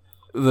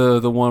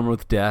 The one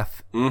with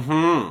death.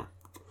 Mm-hmm.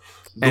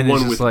 And the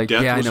one with like,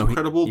 death was I know,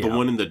 incredible. The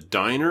one in the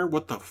diner?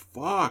 What the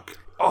fuck?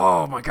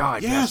 Oh, my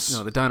God. Yes.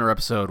 No, the diner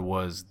episode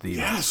was the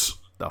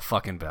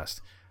fucking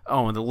best.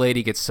 Oh, and the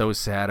lady gets so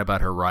sad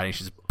about her writing,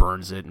 she just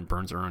burns it and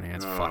burns her own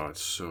hands. Oh, Fuck.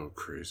 it's so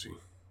crazy.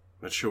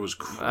 That show was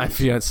crazy. My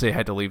fiance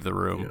had to leave the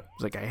room. Yeah.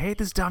 He's like, I hate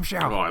this dumb show.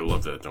 Oh, I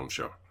love that dumb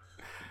show.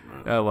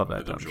 I love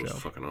that dumb show. show.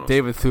 Fucking awesome.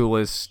 David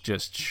Thewlis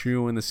just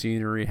chewing the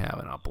scenery,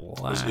 having a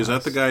blast. Is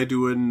that the guy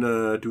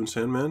doing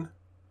Sandman?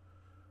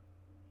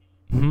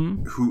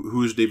 Hmm?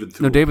 Who is David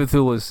Thewlis? No, David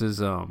Thewlis is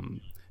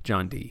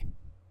John D.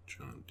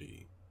 John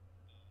D.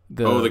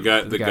 The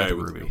guy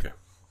with Ruby. Okay.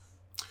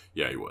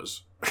 Yeah, he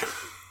was.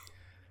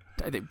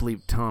 I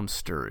believe Tom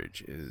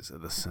Sturridge is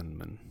the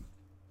Sandman.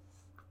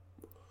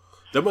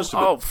 That must have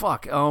been... Oh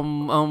fuck!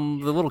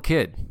 The little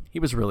kid. He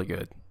was really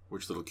good.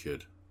 Which little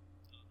kid?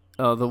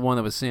 The one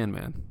that was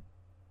Sandman.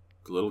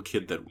 The little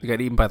kid that... He got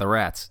eaten by the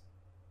rats.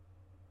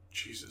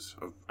 Jesus.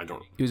 I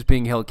don't... He was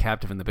being held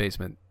captive in the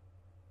basement.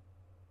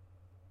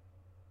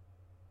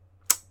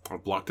 I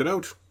blocked it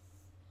out.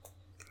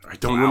 I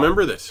don't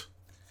remember this.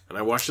 And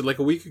I watched it like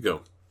a week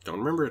ago. Don't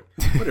remember it.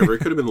 Whatever, it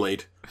could have been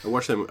late. I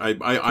watched that. I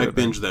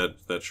binged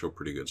that show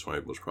pretty good, so I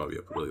was probably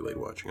up really late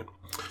watching it.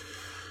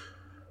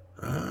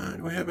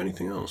 Do I have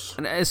anything else?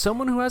 And as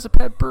someone who has a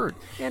pet bird,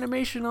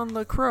 animation on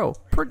the crow,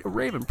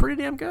 Raven,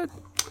 pretty damn good.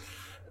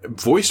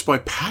 Voiced by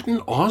Patton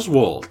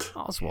Oswalt.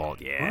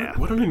 Oswald, yeah.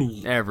 What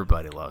an...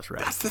 Everybody loves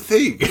Raven. That's the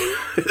thing.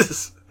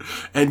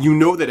 And you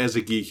know that as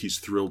a geek, he's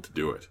thrilled to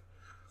do it.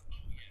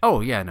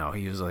 Oh yeah, no,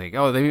 he was like,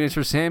 "Oh, they need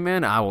for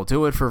Sandman. I will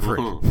do it for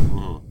free."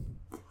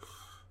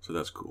 So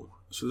that's cool.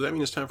 So does that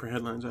mean it's time for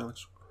headlines,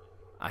 Alex?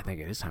 I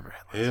think it is time for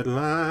headlines.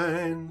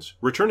 Headlines.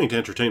 Returning to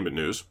entertainment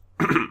news.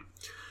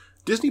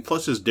 Disney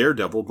Plus's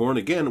Daredevil Born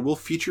Again will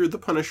feature The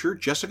Punisher,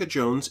 Jessica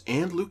Jones,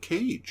 and Luke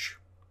Cage.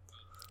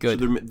 Good.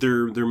 So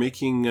they're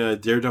making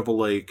Daredevil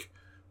like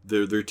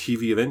their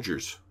TV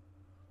Avengers.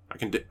 I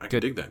can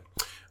dig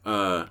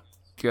that.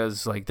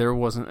 Because like there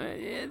wasn't,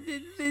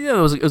 it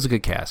was a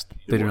good cast.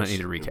 They do not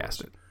need to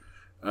recast it.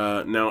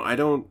 Now I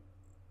don't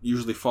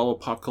usually follow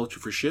pop culture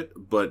for shit,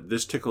 but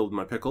this tickled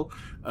my pickle.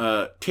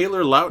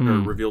 Taylor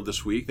Lautner revealed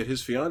this week that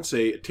his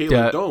fiancee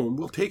Taylor Dome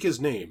will take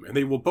his name, and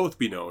they will both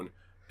be known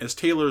as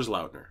Taylor's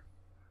Lautner.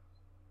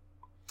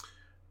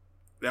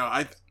 Now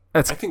I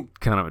think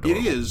kind of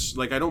adorable. It is.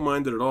 Like, I don't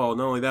mind it at all.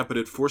 Not only that, but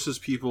it forces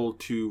people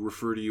to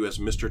refer to you as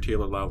Mr.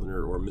 Taylor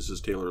Lautner or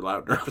Mrs. Taylor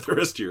Lautner for the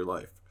rest of your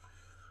life.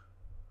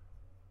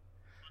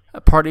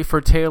 A party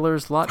for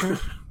Taylor's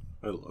Lautner?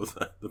 I love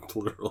that. The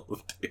plural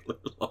of Taylor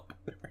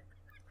Lautner.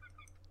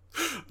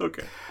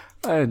 Okay.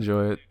 I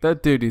enjoy it.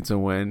 That dude needs a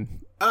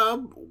win.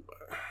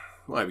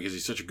 Why? Because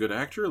he's such a good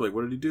actor? Like,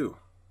 what did he do?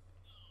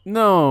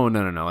 No.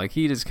 Like,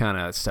 he just kind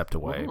of stepped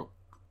away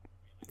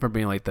from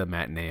being, like, the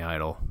matinee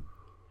idol.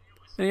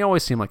 And he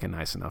always seemed like a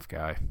nice enough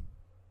guy.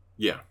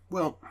 Yeah.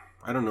 Well,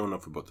 I don't know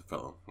enough about the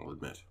fellow, I'll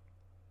admit.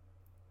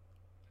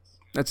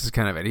 That's just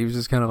kind of it. He was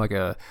just kind of like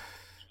a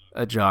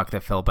jock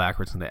that fell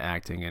backwards into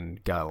acting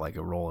and got, like,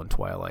 a role in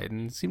Twilight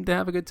and seemed to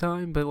have a good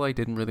time, but, like,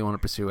 didn't really want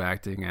to pursue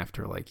acting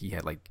after, like, he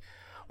had, like,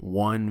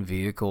 one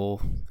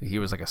vehicle. He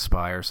was, like, a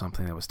spy or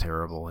something that was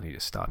terrible, and he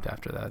just stopped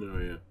after that. Oh,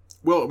 yeah.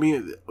 Well, I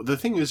mean, the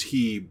thing is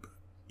he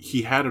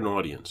had an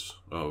audience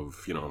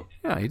of, you know...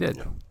 Yeah, he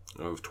did.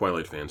 Of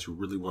Twilight fans who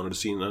really wanted to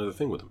see another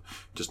thing with him.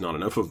 Just not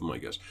enough of them, I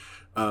guess.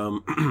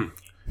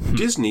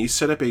 Disney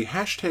set up a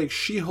hashtag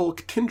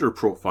She-Hulk Tinder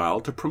profile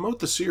to promote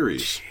the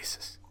series.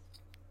 Jesus.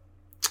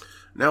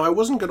 Now, I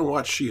wasn't going to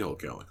watch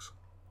She-Hulk, Alex.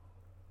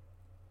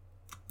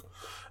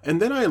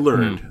 And then I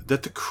learned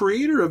that the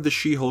creator of the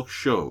She-Hulk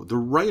show, the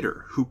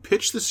writer who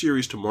pitched the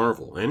series to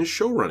Marvel and is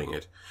showrunning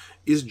it,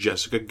 is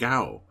Jessica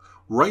Gao,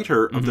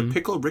 writer of the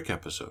Pickle Rick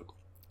episode.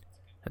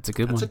 That's a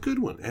good one. That's a good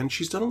one. And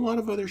she's done a lot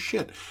of other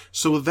shit.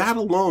 So that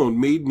alone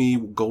made me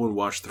go and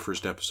watch the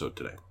first episode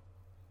today.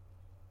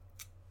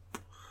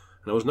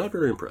 And I was not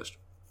very impressed.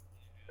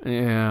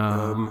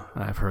 Yeah,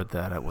 I've heard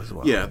that as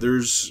well. Yeah,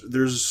 there's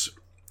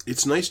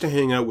it's nice to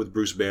hang out with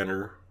Bruce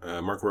Banner,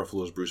 Mark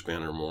Ruffalo's Bruce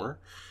Banner more.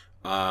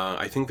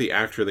 I think the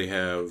actor they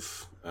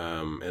have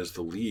as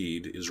the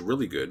lead is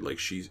really good. Like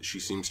she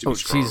seems to be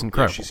strong. She's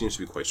incredible. Yeah, she seems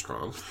to be quite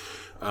strong.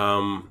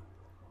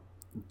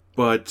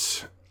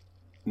 But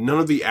none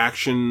of the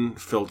action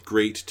felt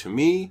great to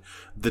me.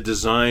 The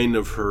design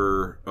of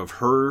her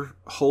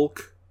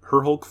Hulk,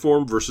 her Hulk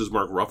form versus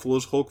Mark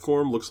Ruffalo's Hulk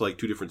form looks like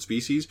two different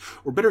species.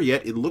 Or better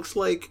yet, it looks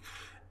like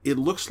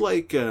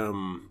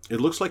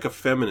a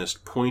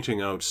feminist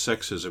pointing out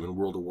sexism in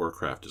World of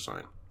Warcraft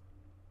design.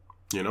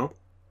 You know?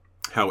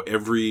 How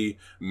every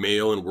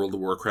male in World of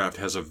Warcraft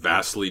has a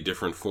vastly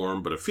different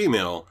form, but a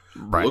female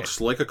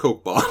looks like a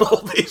Coke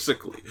bottle,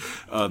 basically.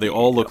 They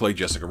all look like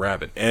Jessica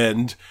Rabbit.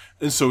 And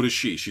so does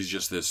she. She's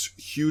just this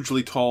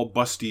hugely tall,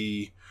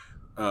 busty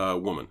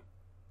woman.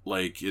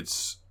 Like,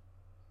 there's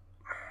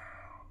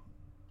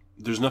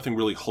nothing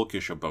really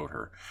Hulkish about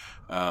her.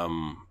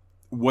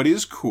 What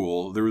is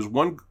cool, there was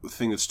one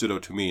thing that stood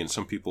out to me, and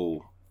some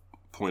people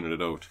pointed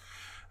it out,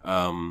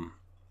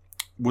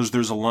 was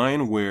there's a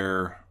line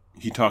where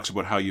he talks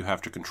about how you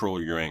have to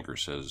control your anger,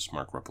 says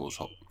Mark Ruffalo's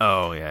Hulk.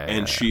 Oh, yeah.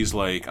 And she's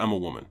like, I'm a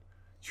woman.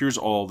 Here's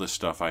all this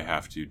stuff I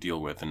have to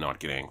deal with and not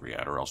get angry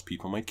at, or else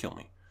people might kill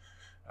me.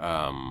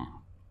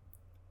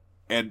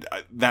 And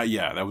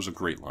that was a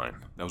great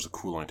line. That was a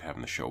cool line to have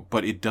in the show.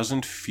 But it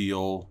doesn't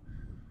feel...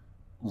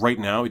 Right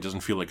now, it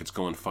doesn't feel like it's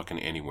going fucking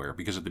anywhere.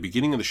 Because at the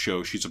beginning of the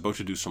show, she's about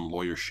to do some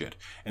lawyer shit.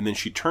 And then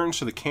she turns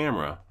to the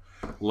camera,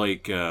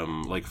 like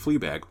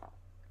Fleabag,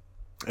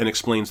 and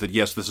explains that,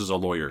 yes, this is a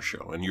lawyer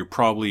show. And you're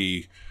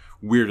probably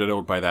weirded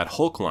out by that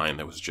Hulk line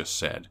that was just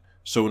said.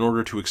 So in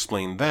order to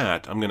explain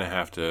that, I'm going to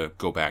have to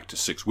go back to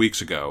 6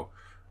 weeks ago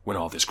when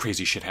all this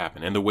crazy shit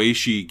happened. And the way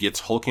she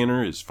gets Hulk in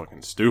her is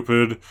fucking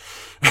stupid.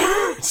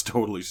 It's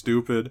totally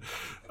stupid.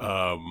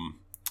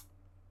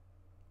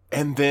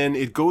 And then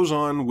it goes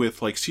on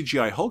with, like,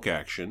 CGI Hulk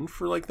action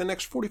for, like, the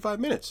next 45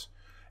 minutes.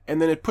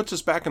 And then it puts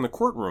us back in the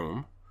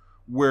courtroom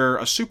where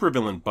a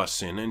supervillain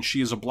busts in and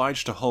she is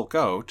obliged to Hulk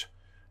out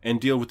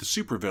and deal with the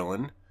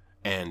supervillain.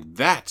 And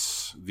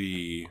that's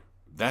the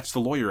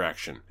lawyer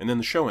action. And then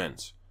the show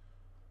ends.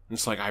 And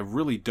it's like, I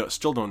really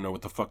still don't know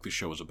what the fuck this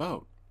show is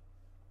about.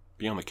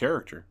 Beyond the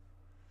character.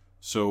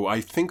 So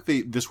I think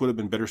this would have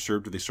been better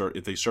served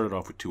if they started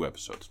off with 2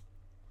 episodes.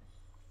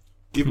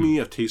 Give me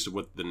a taste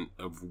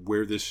of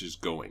where this is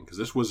going, because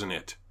this wasn't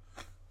it.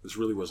 This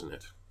really wasn't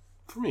it.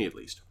 For me, at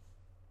least.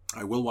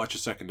 I will watch a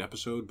second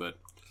episode, but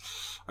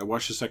I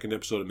watched the second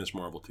episode of Ms.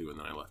 Marvel 2, and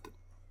then I left it.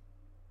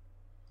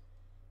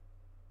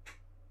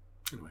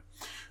 Anyway.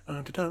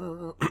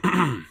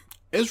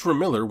 Ezra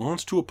Miller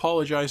wants to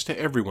apologize to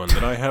everyone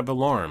that I have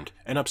alarmed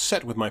and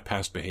upset with my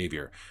past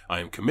behavior. I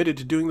am committed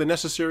to doing the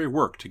necessary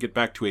work to get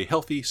back to a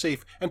healthy,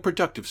 safe, and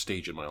productive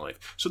stage in my life.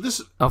 So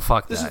this... Oh,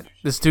 fuck that.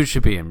 This dude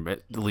should be in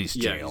at least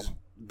jail.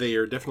 They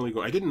are definitely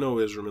going... I didn't know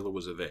Ezra Miller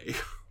was a they.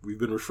 We've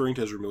been referring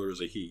to Ezra Miller as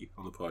a he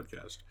on the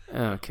podcast.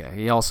 Okay.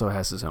 He also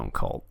has his own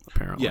cult,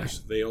 apparently. Yes,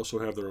 they also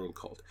have their own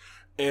cult.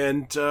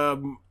 And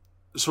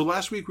so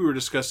last week we were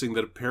discussing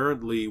that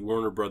apparently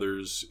Warner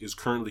Brothers is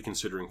currently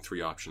considering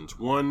 3 options.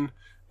 1,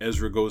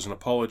 Ezra goes and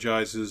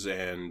apologizes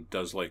and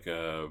does like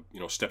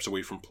steps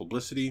away from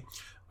publicity.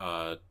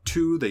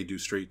 2, they do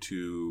straight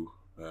to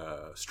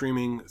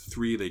streaming.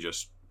 3, they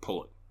just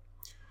pull it.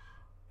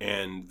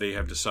 And they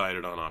have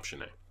decided on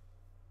option A.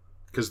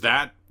 Because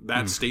that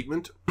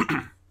statement,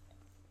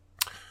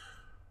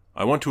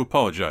 I want to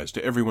apologize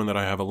to everyone that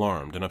I have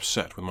alarmed and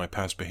upset with my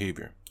past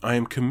behavior. I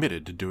am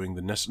committed to doing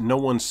the no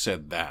one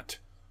said that.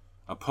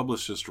 A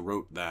publicist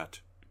wrote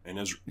that, and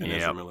Ezra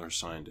Miller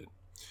signed it.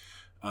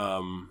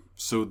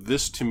 So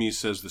this to me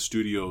says the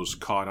studios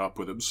caught up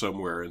with him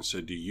somewhere and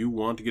said, do you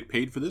want to get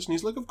paid for this? And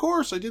he's like, of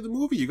course, I did the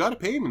movie. You got to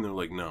pay him. And they're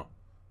like, no,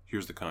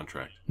 here's the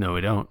contract. No, we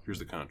don't. Here's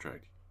the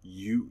contract.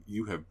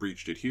 You have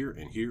breached it here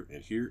and here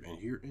and here and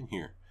here and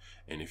here.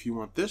 And if you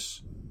want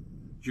this,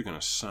 you're going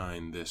to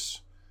sign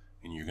this,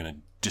 and you're going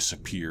to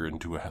disappear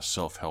into a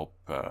self-help,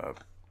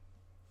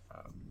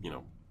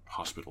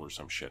 hospital or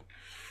some shit.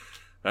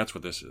 That's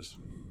what this is.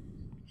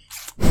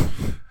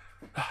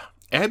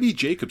 Abby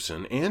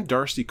Jacobson and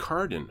Darcy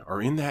Carden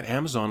are in that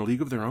Amazon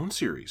League of Their Own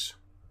series.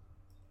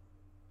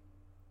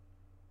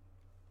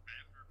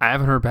 I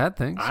haven't heard bad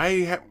things.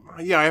 I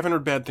haven't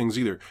heard bad things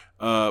either.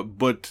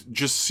 But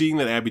just seeing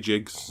that Abby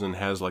Jacobson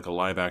has like a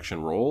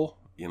live-action role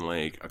in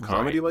like a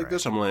comedy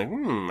this, I'm like,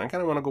 I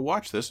kind of want to go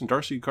watch this. And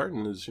Darcy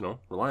Carden is,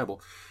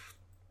 reliable.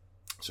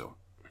 So,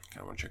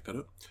 kind of want to check that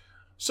out.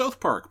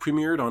 South Park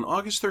premiered on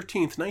August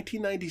 13th,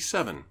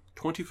 1997,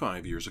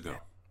 25 years ago.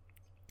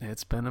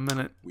 It's been a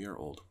minute. We are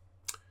old.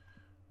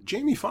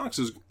 Jamie Foxx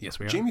is... Yes,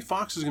 we are. Jamie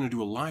Foxx is going to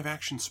do a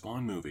live-action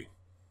Spawn movie.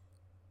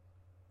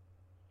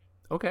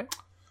 Okay.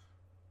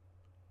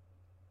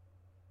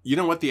 You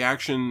know what? The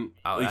action...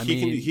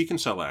 he can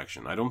sell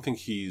action. I don't think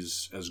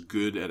he's as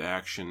good at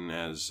action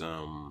as...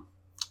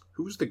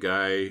 who's the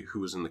guy who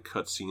was in the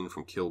cutscene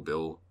from Kill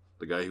Bill?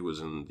 The guy who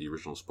was in the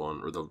original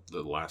Spawn, or the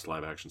last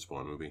live-action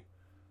Spawn movie?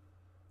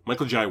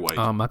 Michael Jai White.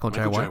 Michael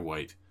Jai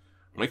White.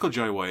 Michael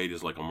Jai White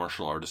is like a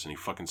martial artist, and he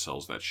fucking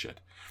sells that shit.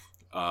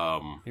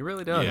 He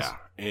really does. Yeah,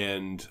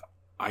 and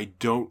I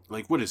don't...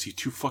 what is he,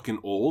 too fucking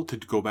old to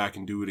go back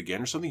and do it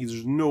again or something?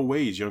 There's no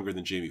way he's younger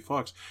than Jamie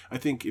Foxx. I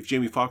think if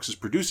Jamie Foxx is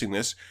producing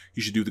this,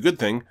 he should do the good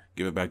thing,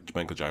 give it back to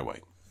Michael Jai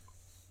White.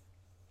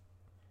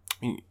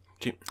 I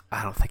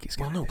don't think he's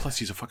going to. Well, no, plus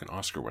he's a fucking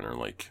Oscar winner,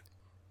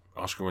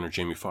 Oscar winner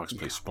Jamie Foxx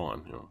plays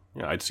Spawn.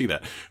 Yeah, I'd see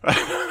that.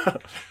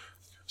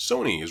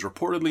 Sony is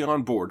reportedly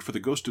on board for the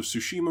Ghost of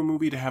Tsushima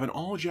movie to have an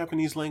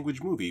all-Japanese language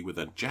movie with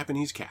a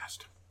Japanese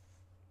cast.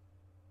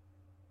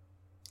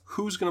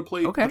 Who's going to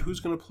play? Okay. But who's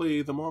going to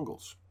play the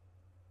Mongols?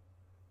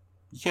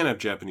 You can't have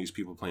Japanese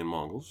people playing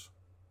Mongols,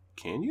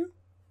 can you?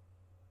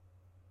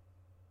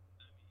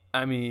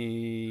 I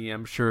mean,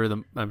 I'm sure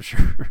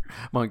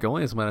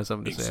Mongolians might have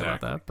something to say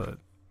about that, but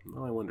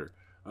well, I wonder.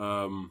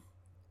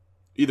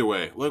 Either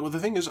way, the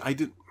thing is,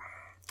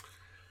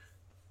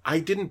 I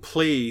didn't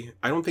play...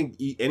 I don't think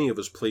any of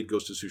us played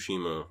Ghost of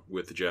Tsushima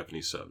with the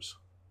Japanese subs.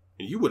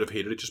 And you would have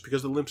hated it just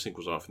because the lip sync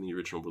was off in the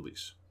original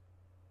release.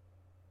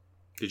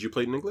 Did you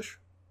play it in English?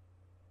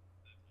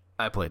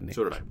 I played in English.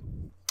 So did I.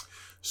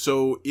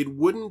 So it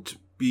wouldn't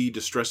be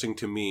distressing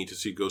to me to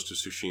see Ghost of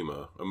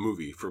Tsushima, a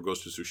movie for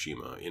Ghost of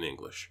Tsushima in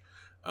English.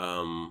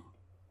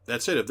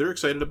 That said, if they're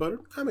excited about it,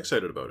 I'm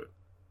excited about it.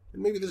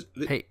 And maybe this...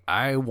 Hey,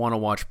 I want to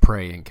watch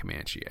Prey in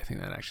Comanche. I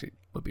think that actually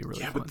would be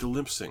really fun. Yeah, but the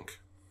lip sync...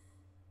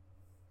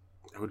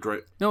 I would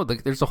drive... No,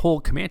 there's a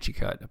whole Comanche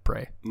cut of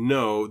Prey.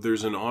 No,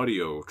 there's an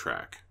audio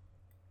track.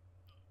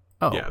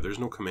 Oh. Yeah, there's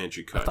no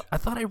Comanche cut. I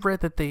thought I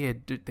read that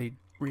they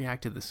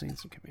reacted the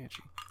scenes in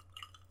Comanche.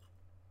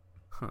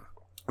 Huh.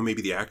 Or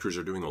maybe the actors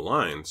are doing the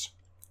lines,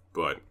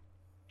 but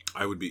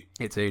I would be...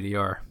 It's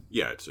ADR.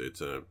 Yeah, it's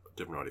a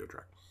different audio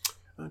track.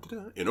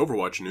 In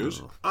Overwatch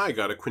news, I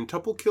got a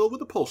quintuple kill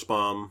with a pulse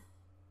bomb.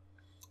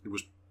 It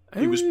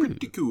was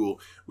pretty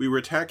cool. We were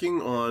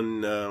attacking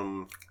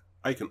on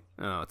Eichenwald.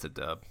 Oh, it's a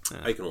dub. Yeah.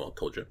 Eichenwald,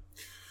 told you.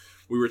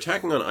 We were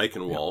attacking on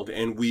Eichenwald,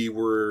 and we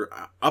were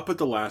up at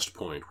the last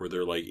point where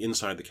they're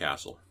inside the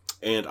castle.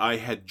 And I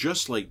had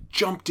just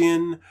jumped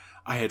in.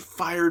 I had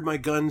fired my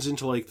guns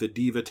into the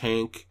Diva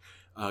tank,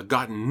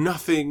 gotten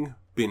nothing,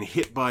 been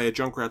hit by a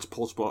Junkrat's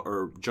pulse bomb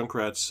or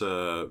Junkrat's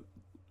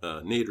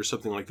nade or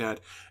something like that,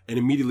 and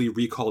immediately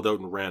recalled out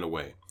and ran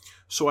away.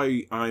 So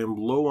I am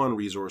low on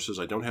resources.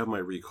 I don't have my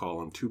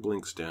recall. I'm 2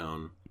 blinks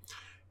down.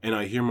 And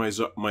I hear my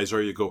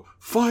Zarya go,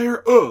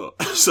 fire!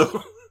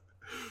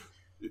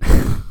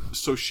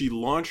 So she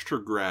launched her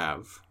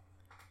grav,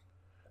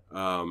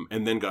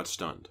 and then got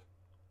stunned.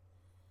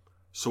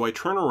 So I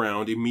turn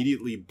around,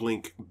 immediately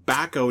blink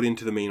back out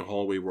into the main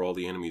hallway where all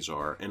the enemies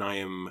are, and I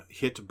am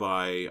hit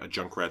by a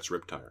Junkrat's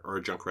Riptire, or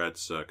a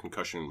Junkrat's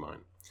concussion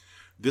mine.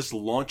 This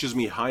launches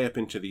me high up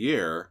into the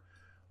air,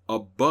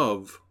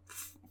 above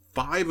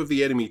 5 of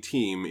the enemy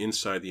team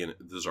inside the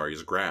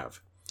Zarya's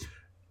Grav.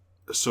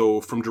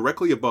 So from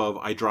directly above,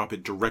 I drop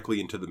it directly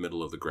into the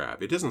middle of the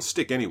Grav. It doesn't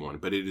stick anyone,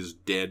 but it is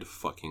dead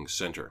fucking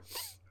center.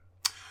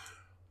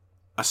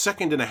 A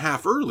second and a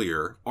half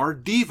earlier, our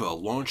D.Va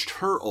launched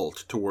her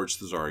ult towards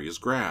the Zarya's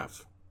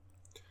Grav.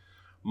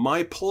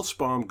 My pulse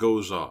bomb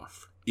goes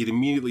off. It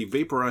immediately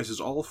vaporizes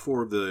all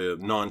 4 of the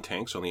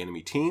non-tanks on the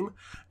enemy team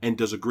and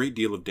does a great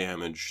deal of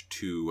damage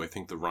to, I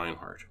think, the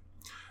Reinhardt.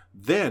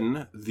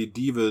 Then the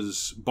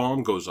D.Va's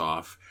bomb goes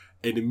off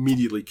and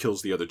immediately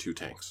kills the other 2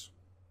 tanks.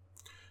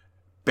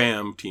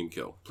 Bam, team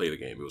kill. Play the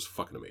game. It was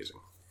fucking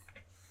amazing.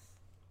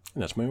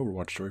 And that's my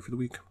Overwatch story for the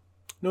week.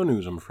 No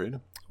news, I'm afraid.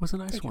 It was a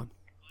nice one.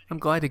 I'm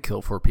glad to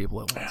kill 4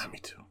 people at once. Yeah, me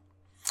too.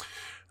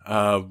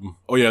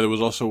 Oh yeah, there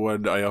was also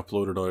one I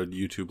uploaded on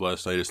YouTube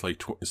last night. It's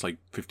like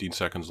 15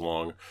 seconds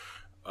long.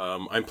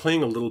 I'm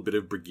playing a little bit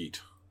of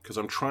Brigitte because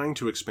I'm trying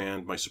to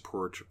expand my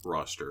support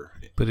roster.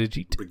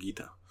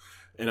 Brigitte.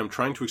 And I'm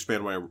trying to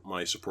expand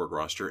my support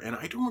roster, and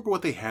I don't remember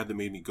what they had that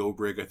made me go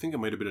Brig. I think it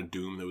might have been a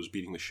Doom that was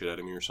beating the shit out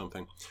of me or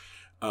something.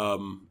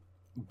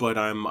 But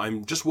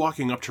I'm just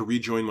walking up to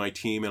rejoin my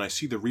team, and I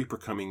see the Reaper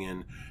coming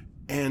in.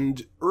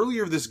 And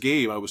earlier this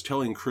game, I was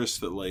telling Chris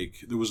that, like,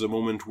 there was a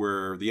moment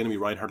where the enemy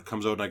Reinhardt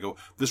comes out, and I go,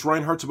 this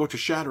Reinhardt's about to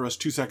shatter us.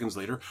 2 seconds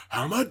later,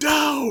 Hammer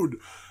down!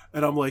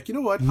 And I'm like, you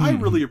know what? I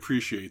really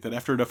appreciate that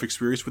after enough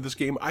experience with this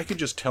game, I can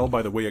just tell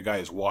by the way a guy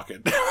is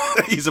walking.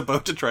 He's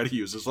about to try to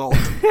use his ult.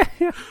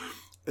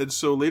 And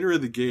so later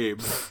in the game,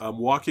 I'm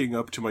walking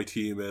up to my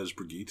team as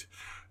Brigitte,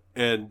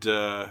 and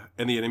the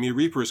enemy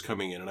Reaper is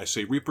coming in, and I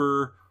say,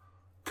 Reaper...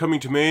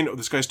 coming to main,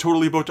 this guy's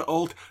totally about to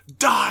ult,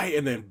 die,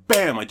 and then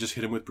bam, I just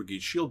hit him with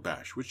Brigitte's Shield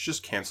Bash, which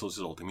just cancels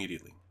his ult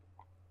immediately.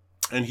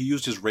 And he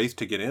used his Wraith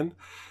to get in,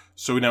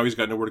 so now he's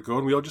got nowhere to go,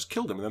 and we all just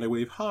killed him, and then I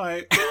wave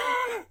hi,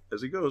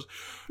 as he goes,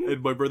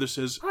 and my brother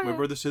says,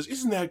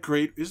 isn't that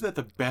great? Isn't that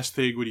the best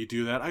thing when you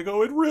do that? I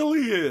go, it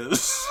really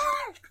is!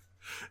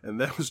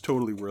 And that was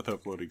totally worth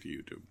uploading to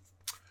YouTube.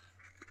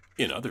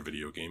 In other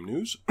video game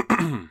news,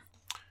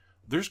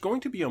 there's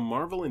going to be a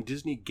Marvel and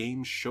Disney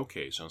Games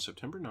showcase on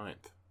September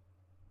 9th.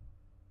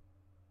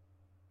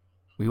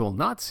 We will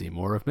not see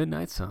more of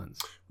Midnight Suns.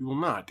 We will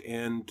not.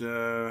 And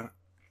where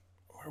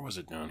was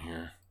it down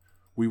here?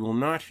 We will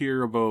not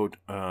hear about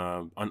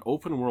an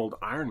open-world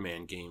Iron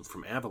Man game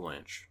from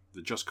Avalanche,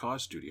 the Just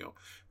Cause studio.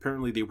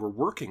 Apparently they were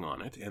working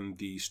on it, and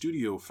the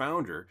studio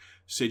founder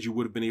said you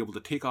would have been able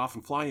to take off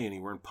and fly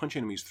anywhere and punch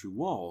enemies through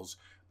walls,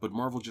 but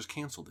Marvel just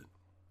canceled it.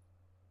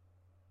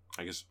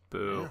 I guess...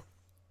 Boo. Yeah.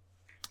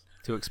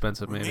 Too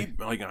expensive, maybe.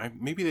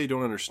 Maybe they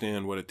don't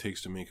understand what it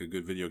takes to make a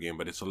good video game,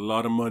 but it's a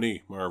lot of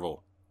money,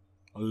 Marvel.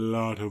 A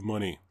lot of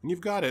money. And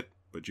you've got it,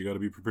 but you got to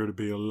be prepared to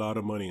pay a lot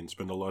of money and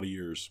spend a lot of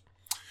years.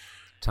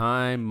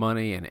 Time,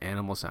 money, and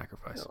animal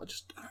sacrifice.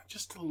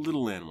 Just a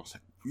little animal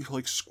sacrifice.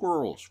 Like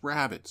squirrels,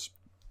 rabbits.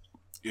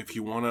 If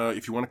you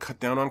wanna cut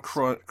down on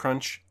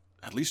crunch,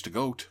 at least a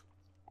goat.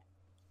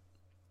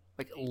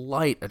 Like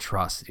light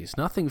atrocities,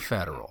 nothing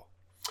federal.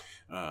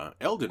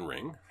 Elden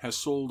Ring has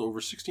sold over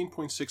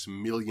 16.6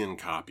 million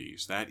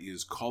copies. That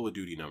is Call of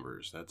Duty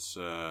numbers. That's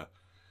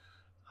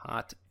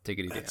hot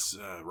diggity damn. That's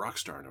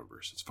Rockstar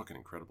numbers. It's fucking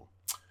incredible.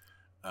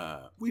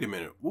 Wait a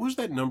minute. What was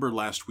that number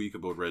last week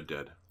about Red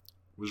Dead?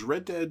 Was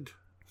Red Dead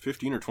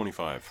 15 or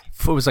 25?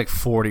 It was like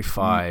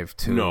 45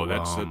 to... No,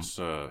 that's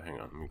hang on.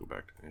 Let me go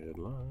back to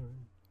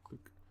headline. Click.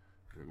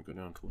 Let me go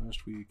down to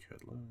last week.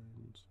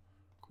 Headlines.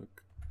 Click.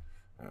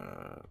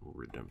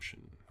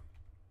 Redemption.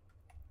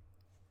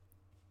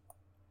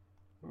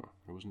 Oh,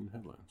 it wasn't in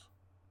headlines.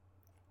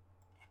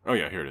 Oh,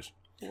 yeah, here it is.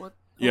 What?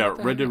 Yeah,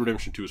 Red Dead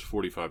Redemption 2 is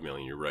 45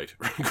 million. You're right.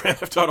 Grand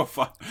Theft Auto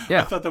 5.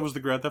 Yeah. I thought that was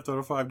the Grand Theft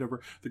Auto 5 number.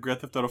 The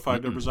Grand Theft Auto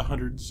 5 number is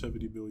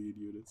 170 million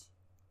units.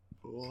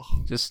 Oh.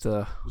 Just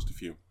a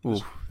few. Ooh,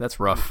 that's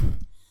rough.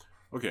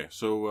 Okay,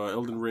 so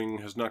Elden Ring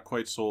has not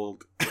quite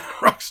sold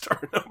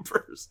Rockstar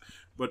numbers,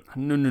 but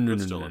no.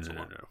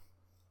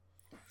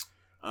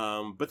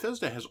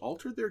 Bethesda has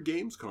altered their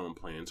Gamescom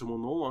plans and will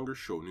no longer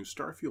show new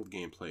Starfield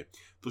gameplay.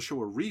 They'll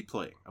show a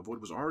replay of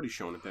what was already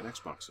shown at that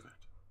Xbox event.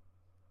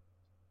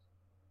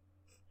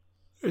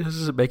 This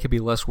is making me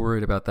less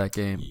worried about that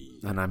game,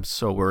 and I'm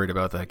so worried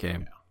about that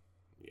game.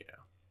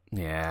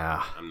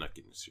 Yeah. I'm not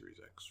getting Series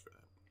X for that.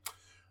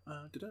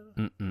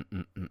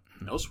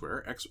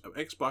 Elsewhere,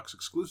 Xbox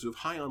exclusive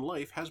High on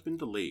Life has been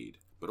delayed,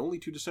 but only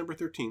to December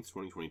 13th,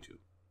 2022.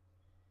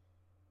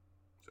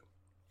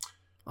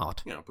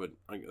 Odd. Yeah, but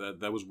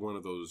that was one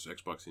of those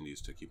Xbox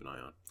indies to keep an eye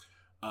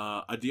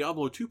on. A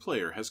Diablo 2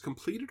 player has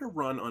completed a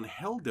run on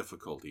Hell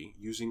difficulty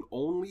using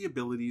only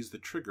abilities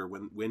that trigger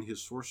when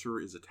his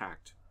sorcerer is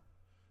attacked.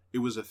 It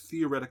was a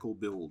theoretical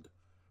build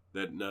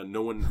that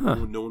no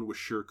one was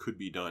sure could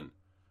be done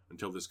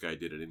until this guy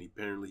did it. And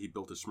apparently he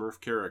built a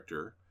Smurf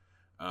character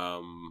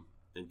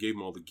and gave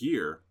him all the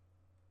gear.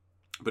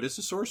 But it's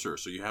a sorcerer,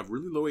 so you have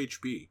really low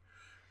HP,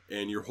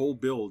 and your whole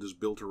build is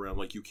built around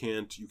like you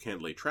can't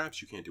lay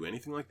traps, you can't do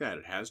anything like that.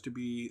 It has to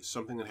be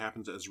something that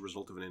happens as a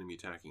result of an enemy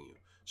attacking you.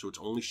 So it's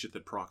only shit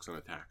that procs on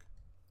attack,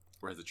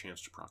 or has a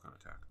chance to proc on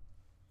attack.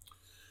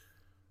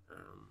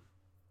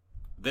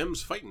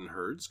 Them's Fightin'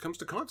 Herds comes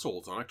to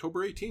consoles on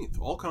October 18th.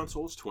 All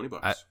consoles,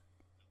 $20.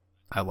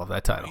 I love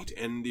that title. Right?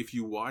 And if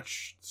you've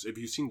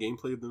seen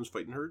gameplay of Them's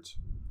Fightin' Herds,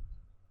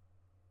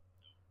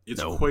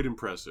 it's quite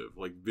impressive.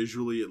 Like,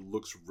 visually, it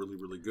looks really,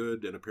 really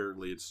good, and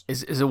apparently it's...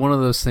 Is it one of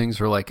those things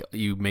where, like,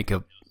 you make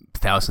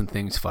 1,000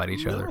 things fight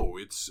each other? No,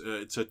 it's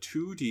a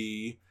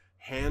 2D,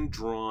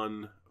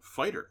 hand-drawn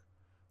fighter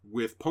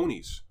with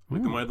ponies,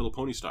 like the My Little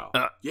Pony style.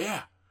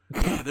 Yeah,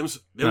 them's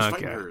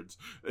Fightin' Herds.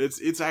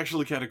 It's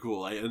actually kind of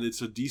cool, and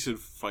it's a decent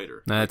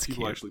fighter. That's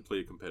people cute. actually play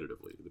it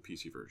competitively, the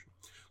PC version.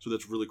 So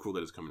that's really cool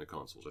that it's coming to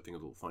consoles. I think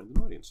it'll find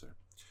an audience there.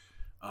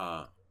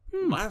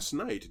 Last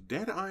night,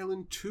 Dead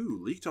Island 2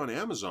 leaked on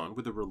Amazon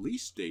with a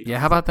release date. Yeah,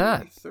 how about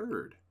that?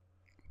 3rd.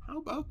 How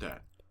about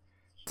that?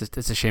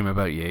 It's a shame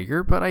about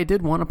Jaeger, but I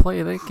did want to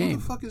play that game. Who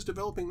the fuck is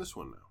developing this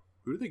one now?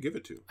 Who do they give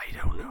it to? I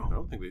don't know. I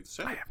don't think they've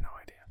said it. I have no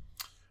idea.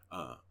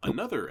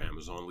 Another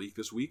Amazon leak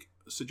this week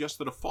suggests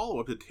that a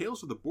follow-up to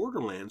Tales of the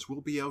Borderlands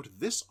will be out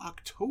this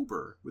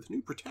October with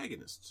new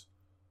protagonists.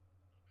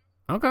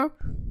 Okay.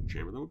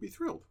 Chamberlain would be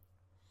thrilled.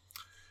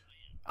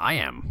 I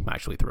am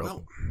actually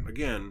thrilled. Well,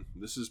 again,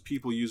 this is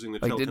people using the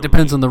like, Telltale it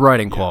depends name. on the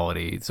writing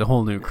quality. It's a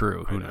whole new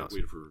crew. Who I knows?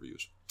 wait for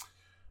reviews.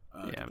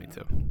 Yeah, me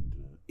too.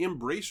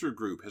 Embracer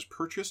Group has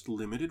purchased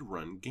Limited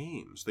Run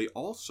Games. They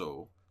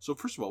also... So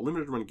first of all,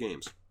 Limited Run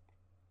Games.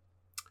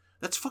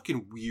 That's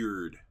fucking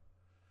weird.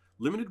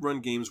 Limited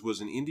Run Games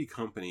was an indie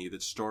company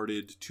that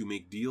started to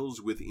make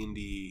deals with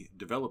indie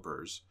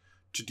developers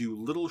to do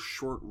little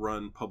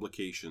short-run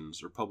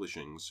publications or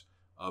publishings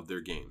of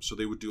their games. So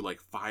they would do like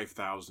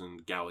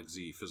 5,000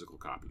 Galaxy physical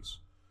copies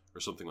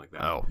or something like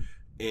that. Oh.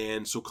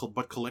 And so,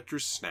 but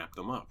collectors snap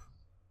them up.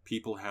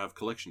 People have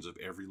collections of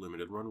every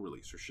limited run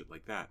release or shit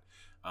like that.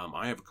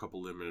 I have a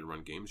couple limited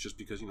run games just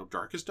because,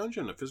 Darkest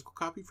Dungeon, a physical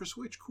copy for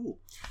Switch, cool.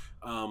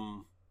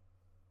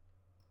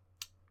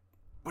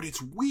 But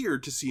it's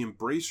weird to see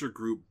Embracer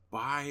Group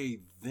buy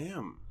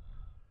them.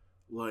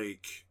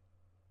 Like,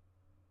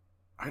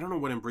 I don't know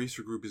what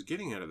Embracer Group is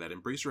getting out of that.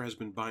 Embracer has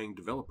been buying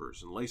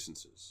developers and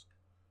licenses.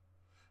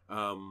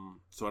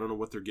 So I don't know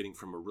what they're getting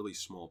from a really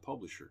small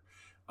publisher.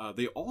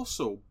 They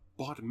also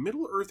bought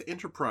Middle-earth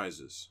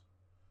Enterprises,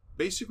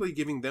 basically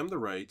giving them the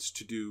rights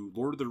to do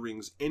Lord of the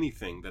Rings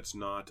anything that's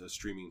not a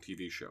streaming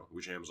TV show,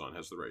 which Amazon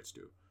has the rights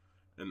to.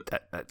 And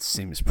that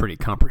seems pretty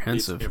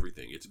comprehensive. It's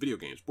everything. It's video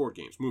games, board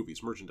games,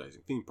 movies,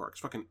 merchandising, theme parks,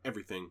 fucking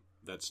everything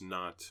that's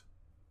not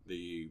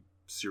the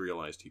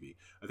serialized TV.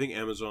 I think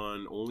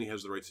Amazon only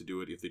has the rights to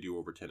do it if they do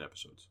over 10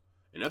 episodes.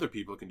 And other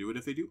people can do it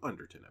if they do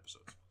under 10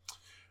 episodes.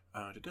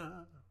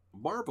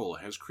 Marvel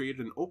has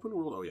created an open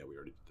world... Oh yeah, we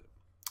already did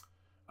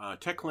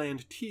that.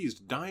 Techland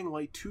teased Dying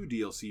Light 2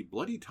 DLC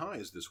Bloody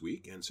Ties this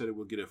week and said it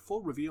will get a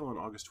full reveal on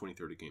August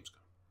 23rd at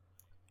Gamescom.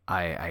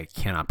 I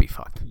cannot be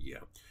fucked. Yeah.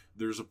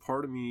 There's a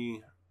part of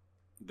me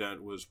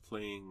that was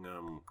playing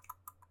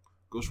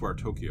Ghostwire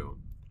Tokyo,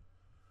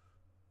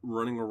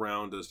 running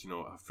around as,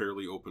 a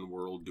fairly open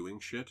world doing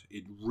shit.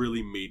 It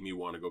really made me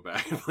want to go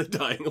back and play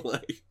Dying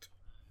Light.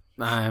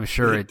 I'm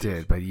sure it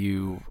did, but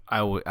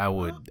I would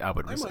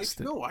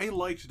resist it. No, I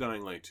liked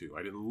Dying Light 2.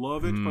 I didn't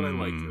love it, but I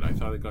liked it. I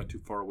thought it got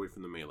too far away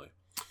from the melee.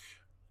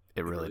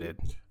 It really did.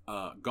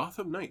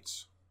 Gotham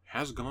Knights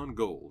has gone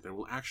gold and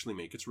will actually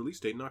make its release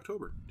date in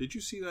October. Did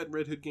you see that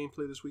Red Hood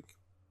gameplay this week?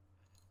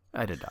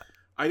 I did not.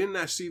 I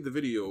didn't see the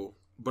video,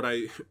 but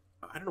I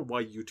don't know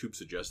why YouTube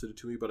suggested it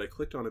to me, but I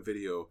clicked on a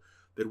video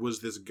that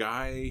was this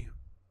guy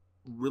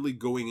really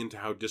going into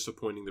how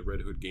disappointing the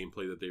Red Hood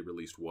gameplay that they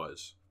released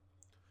was,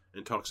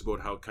 and talks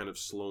about how kind of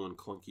slow and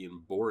clunky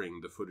and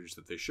boring the footage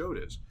that they showed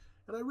is.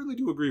 And I really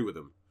do agree with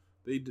him.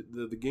 The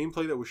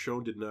gameplay that was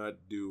shown did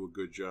not do a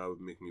good job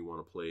of making me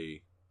want to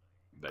play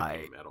that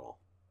game at all.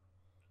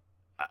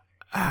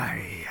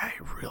 I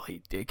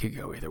really it could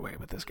go either way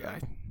with this guy.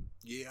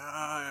 Yeah,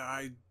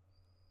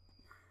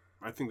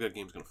 I think that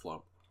game's gonna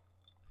flop.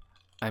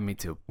 Me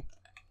too.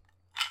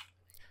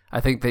 I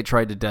think they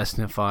tried to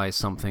Destinify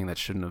something that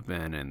shouldn't have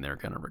been, and they're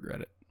gonna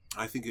regret it.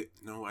 I think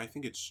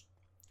it's.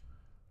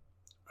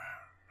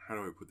 How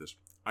do I put this?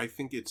 I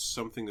think it's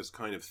something that's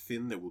kind of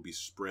thin that will be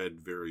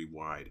spread very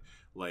wide.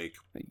 Like,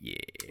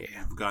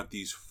 you've got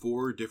these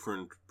 4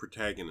 different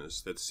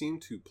protagonists that seem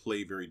to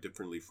play very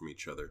differently from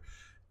each other,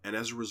 and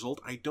as a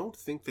result, I don't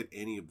think that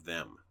any of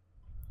them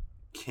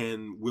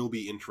will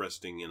be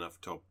interesting enough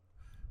to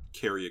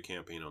carry a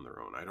campaign on their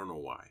own. I don't know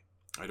why,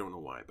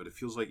 but it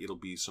feels like it'll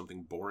be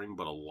something boring,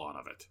 but a lot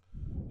of it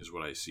is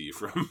what I see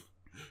from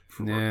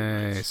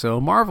so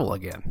Marvel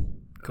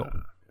again. Cool.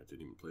 I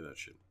didn't even play that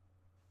shit.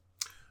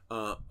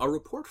 A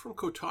report from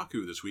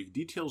Kotaku this week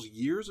details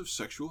years of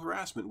sexual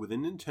harassment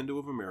within Nintendo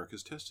of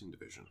America's testing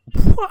division.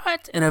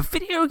 What? In a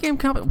video game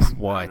company?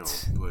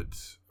 What? I know,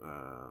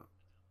 but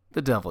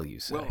the devil, you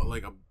say? Well,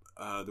 like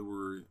there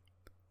were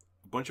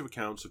bunch of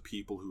accounts of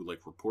people who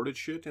like reported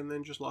shit and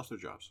then just lost their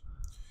jobs.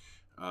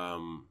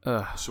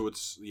 So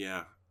it's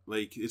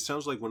like it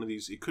sounds like one of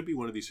these. It could be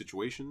one of these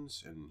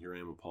situations, and here I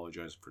am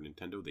apologizing for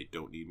Nintendo. They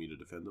don't need me to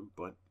defend them,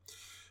 but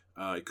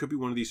it could be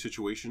one of these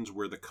situations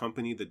where the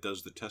company that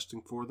does the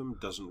testing for them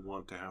doesn't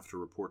want to have to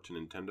report to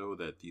Nintendo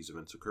that these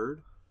events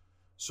occurred.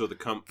 So the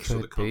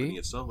company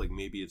itself, like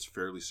maybe it's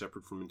fairly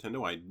separate from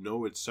Nintendo. I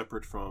know it's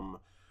separate from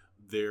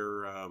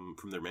their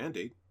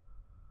mandate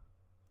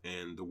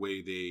and the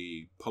way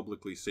they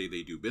publicly say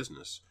they do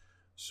business.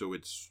 So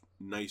it's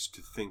nice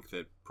to think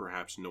that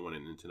perhaps no one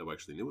at Nintendo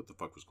actually knew what the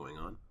fuck was going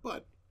on,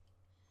 but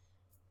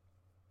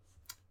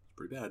it's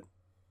pretty bad.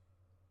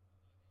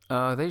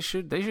 They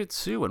should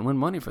sue and win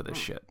money for this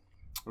shit.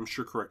 I'm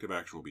sure corrective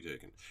action will be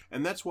taken.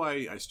 And that's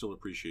why I still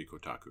appreciate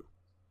Kotaku.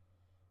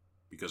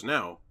 Because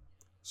now,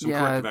 some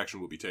corrective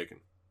action will be taken.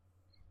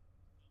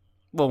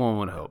 Well, one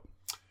would hope.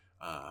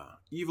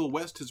 Evil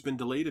West has been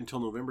delayed until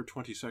November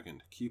 22nd.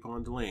 Keep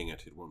on delaying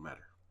it. It won't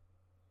matter.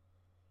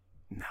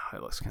 No,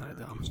 it looks kind of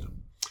dumb.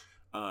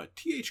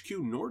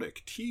 THQ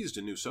Nordic teased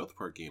a new South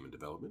Park game in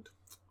development.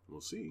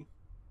 We'll see.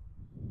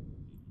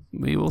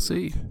 We will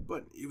see.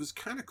 But it was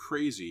kind of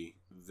crazy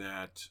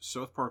that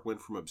South Park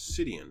went from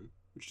Obsidian,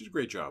 which did a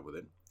great job with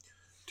it,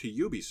 to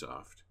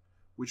Ubisoft,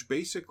 which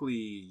basically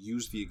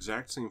used the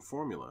exact same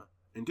formula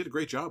and did a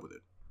great job with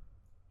it.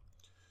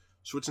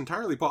 So it's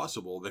entirely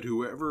possible that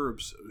whoever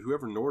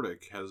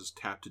Nordic has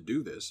tapped to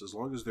do this, as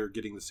long as they're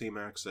getting the same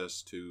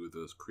access to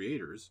those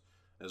creators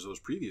as those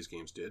previous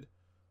games did,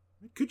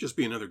 it could just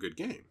be another good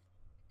game.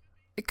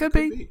 It could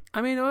be.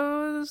 I mean,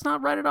 it's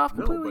not write it off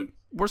completely. But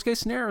worst case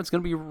scenario, it's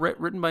going to be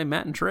written by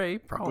Matt and Trey,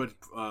 probably.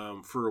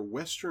 But for a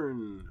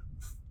Western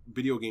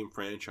video game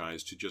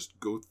franchise to just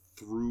go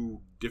through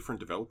different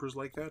developers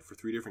like that for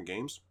 3 different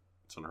games,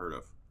 it's unheard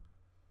of.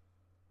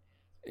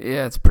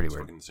 Yeah, it's pretty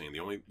weird. Fucking insane.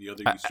 The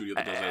other studio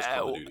that does that is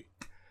Call of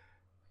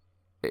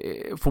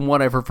Duty. From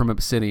what I've heard from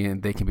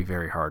Obsidian, they can be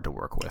very hard to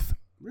work with.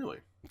 Really?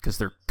 Because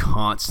they're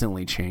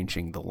constantly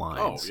changing the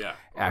lines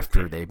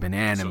after they've been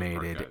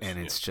animated, and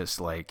it's just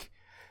like,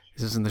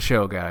 this isn't the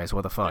show, guys.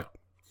 What the fuck?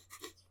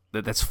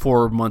 Yeah. That's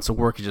 4 months of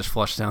work you just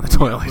flushed down the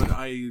toilet. But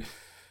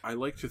I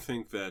like to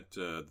think that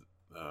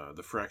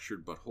the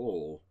Fractured But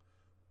Whole,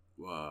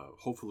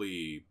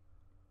 hopefully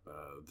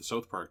the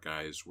South Park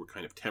guys were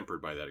kind of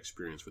tempered by that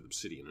experience with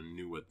Obsidian and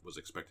knew what was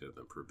expected of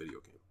them for a video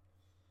game.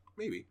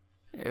 Maybe.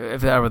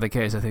 If that were the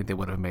case, I think they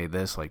would have made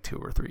this like 2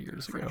 or 3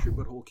 years ago. Fractured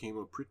But Whole came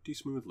out pretty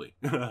smoothly.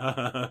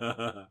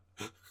 But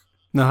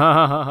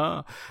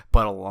a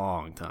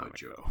long time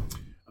ago.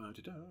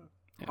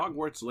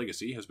 Hogwarts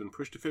Legacy has been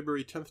pushed to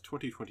February 10th,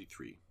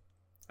 2023.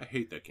 I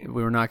hate that game.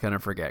 We were not going to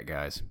forget,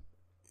 guys.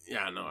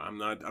 Yeah, no, I'm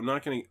not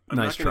going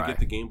to get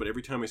the game, but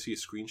every time I see a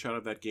screenshot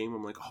of that game,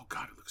 I'm like, oh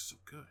god, it looks so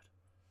good.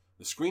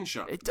 The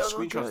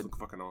screenshots look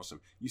fucking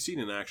awesome. You see it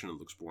in action, it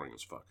looks boring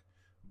as fuck.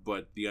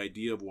 But the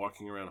idea of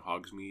walking around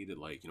Hogsmeade at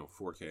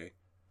 4K,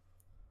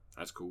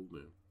 that's cool,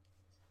 man.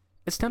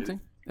 It's tempting.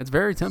 It's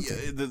very tempting.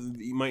 Yeah,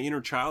 my inner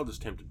child is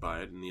tempted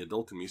by it, and the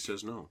adult in me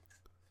says no.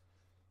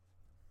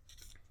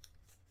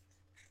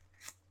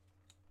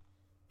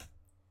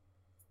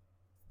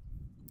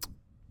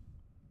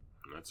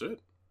 And that's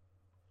it.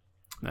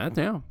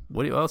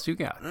 What else you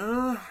got?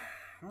 My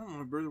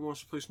brother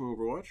wants to play some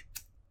Overwatch.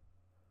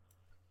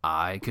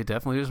 I could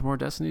definitely use more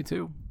Destiny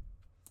 2.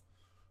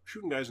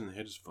 Shooting guys in the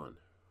head is fun.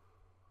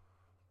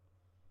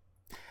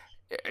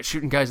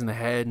 Shooting guys in the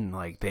head and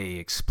they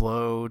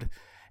explode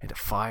into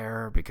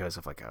fire because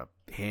of a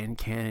hand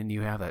cannon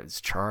you have that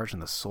is charged in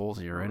the souls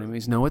of your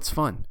enemies. No, it's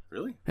fun.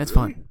 Really? It's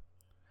fun.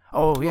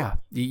 Oh yeah,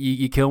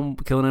 you kill an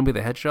enemy with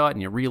a headshot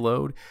and you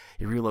reload.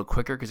 You reload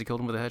quicker because you killed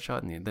him with a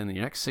headshot, and then the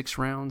next 6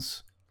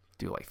 rounds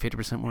do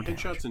 50% more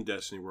damage. Headshots in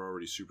Destiny were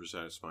already super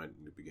satisfying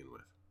to begin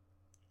with.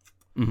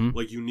 Mm-hmm.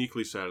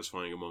 Uniquely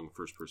satisfying among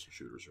first-person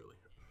shooters, really.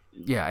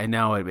 Yeah, and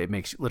now it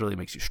literally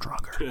makes you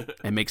stronger.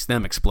 It makes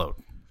them explode.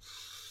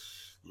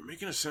 You're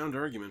making a sound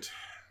argument.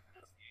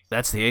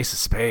 That's the Ace of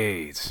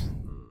Spades.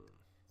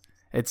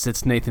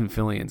 It's Nathan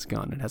Fillion's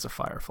gun. It has a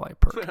Firefly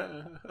perk.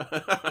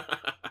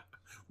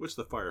 What's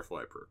the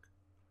Firefly perk?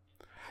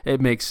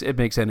 It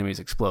makes enemies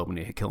explode when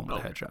you kill them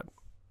with a headshot.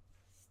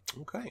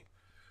 Okay.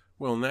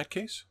 Well, in that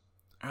case,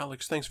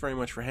 Alex, thanks very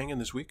much for hanging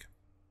this week.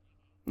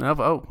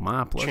 Oh,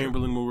 my pleasure.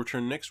 Chamberlain will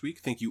return next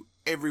week. Thank you,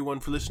 everyone,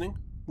 for listening.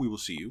 We will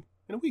see you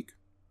in a week.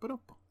 Ba-dum.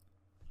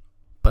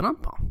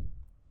 Ba-dum.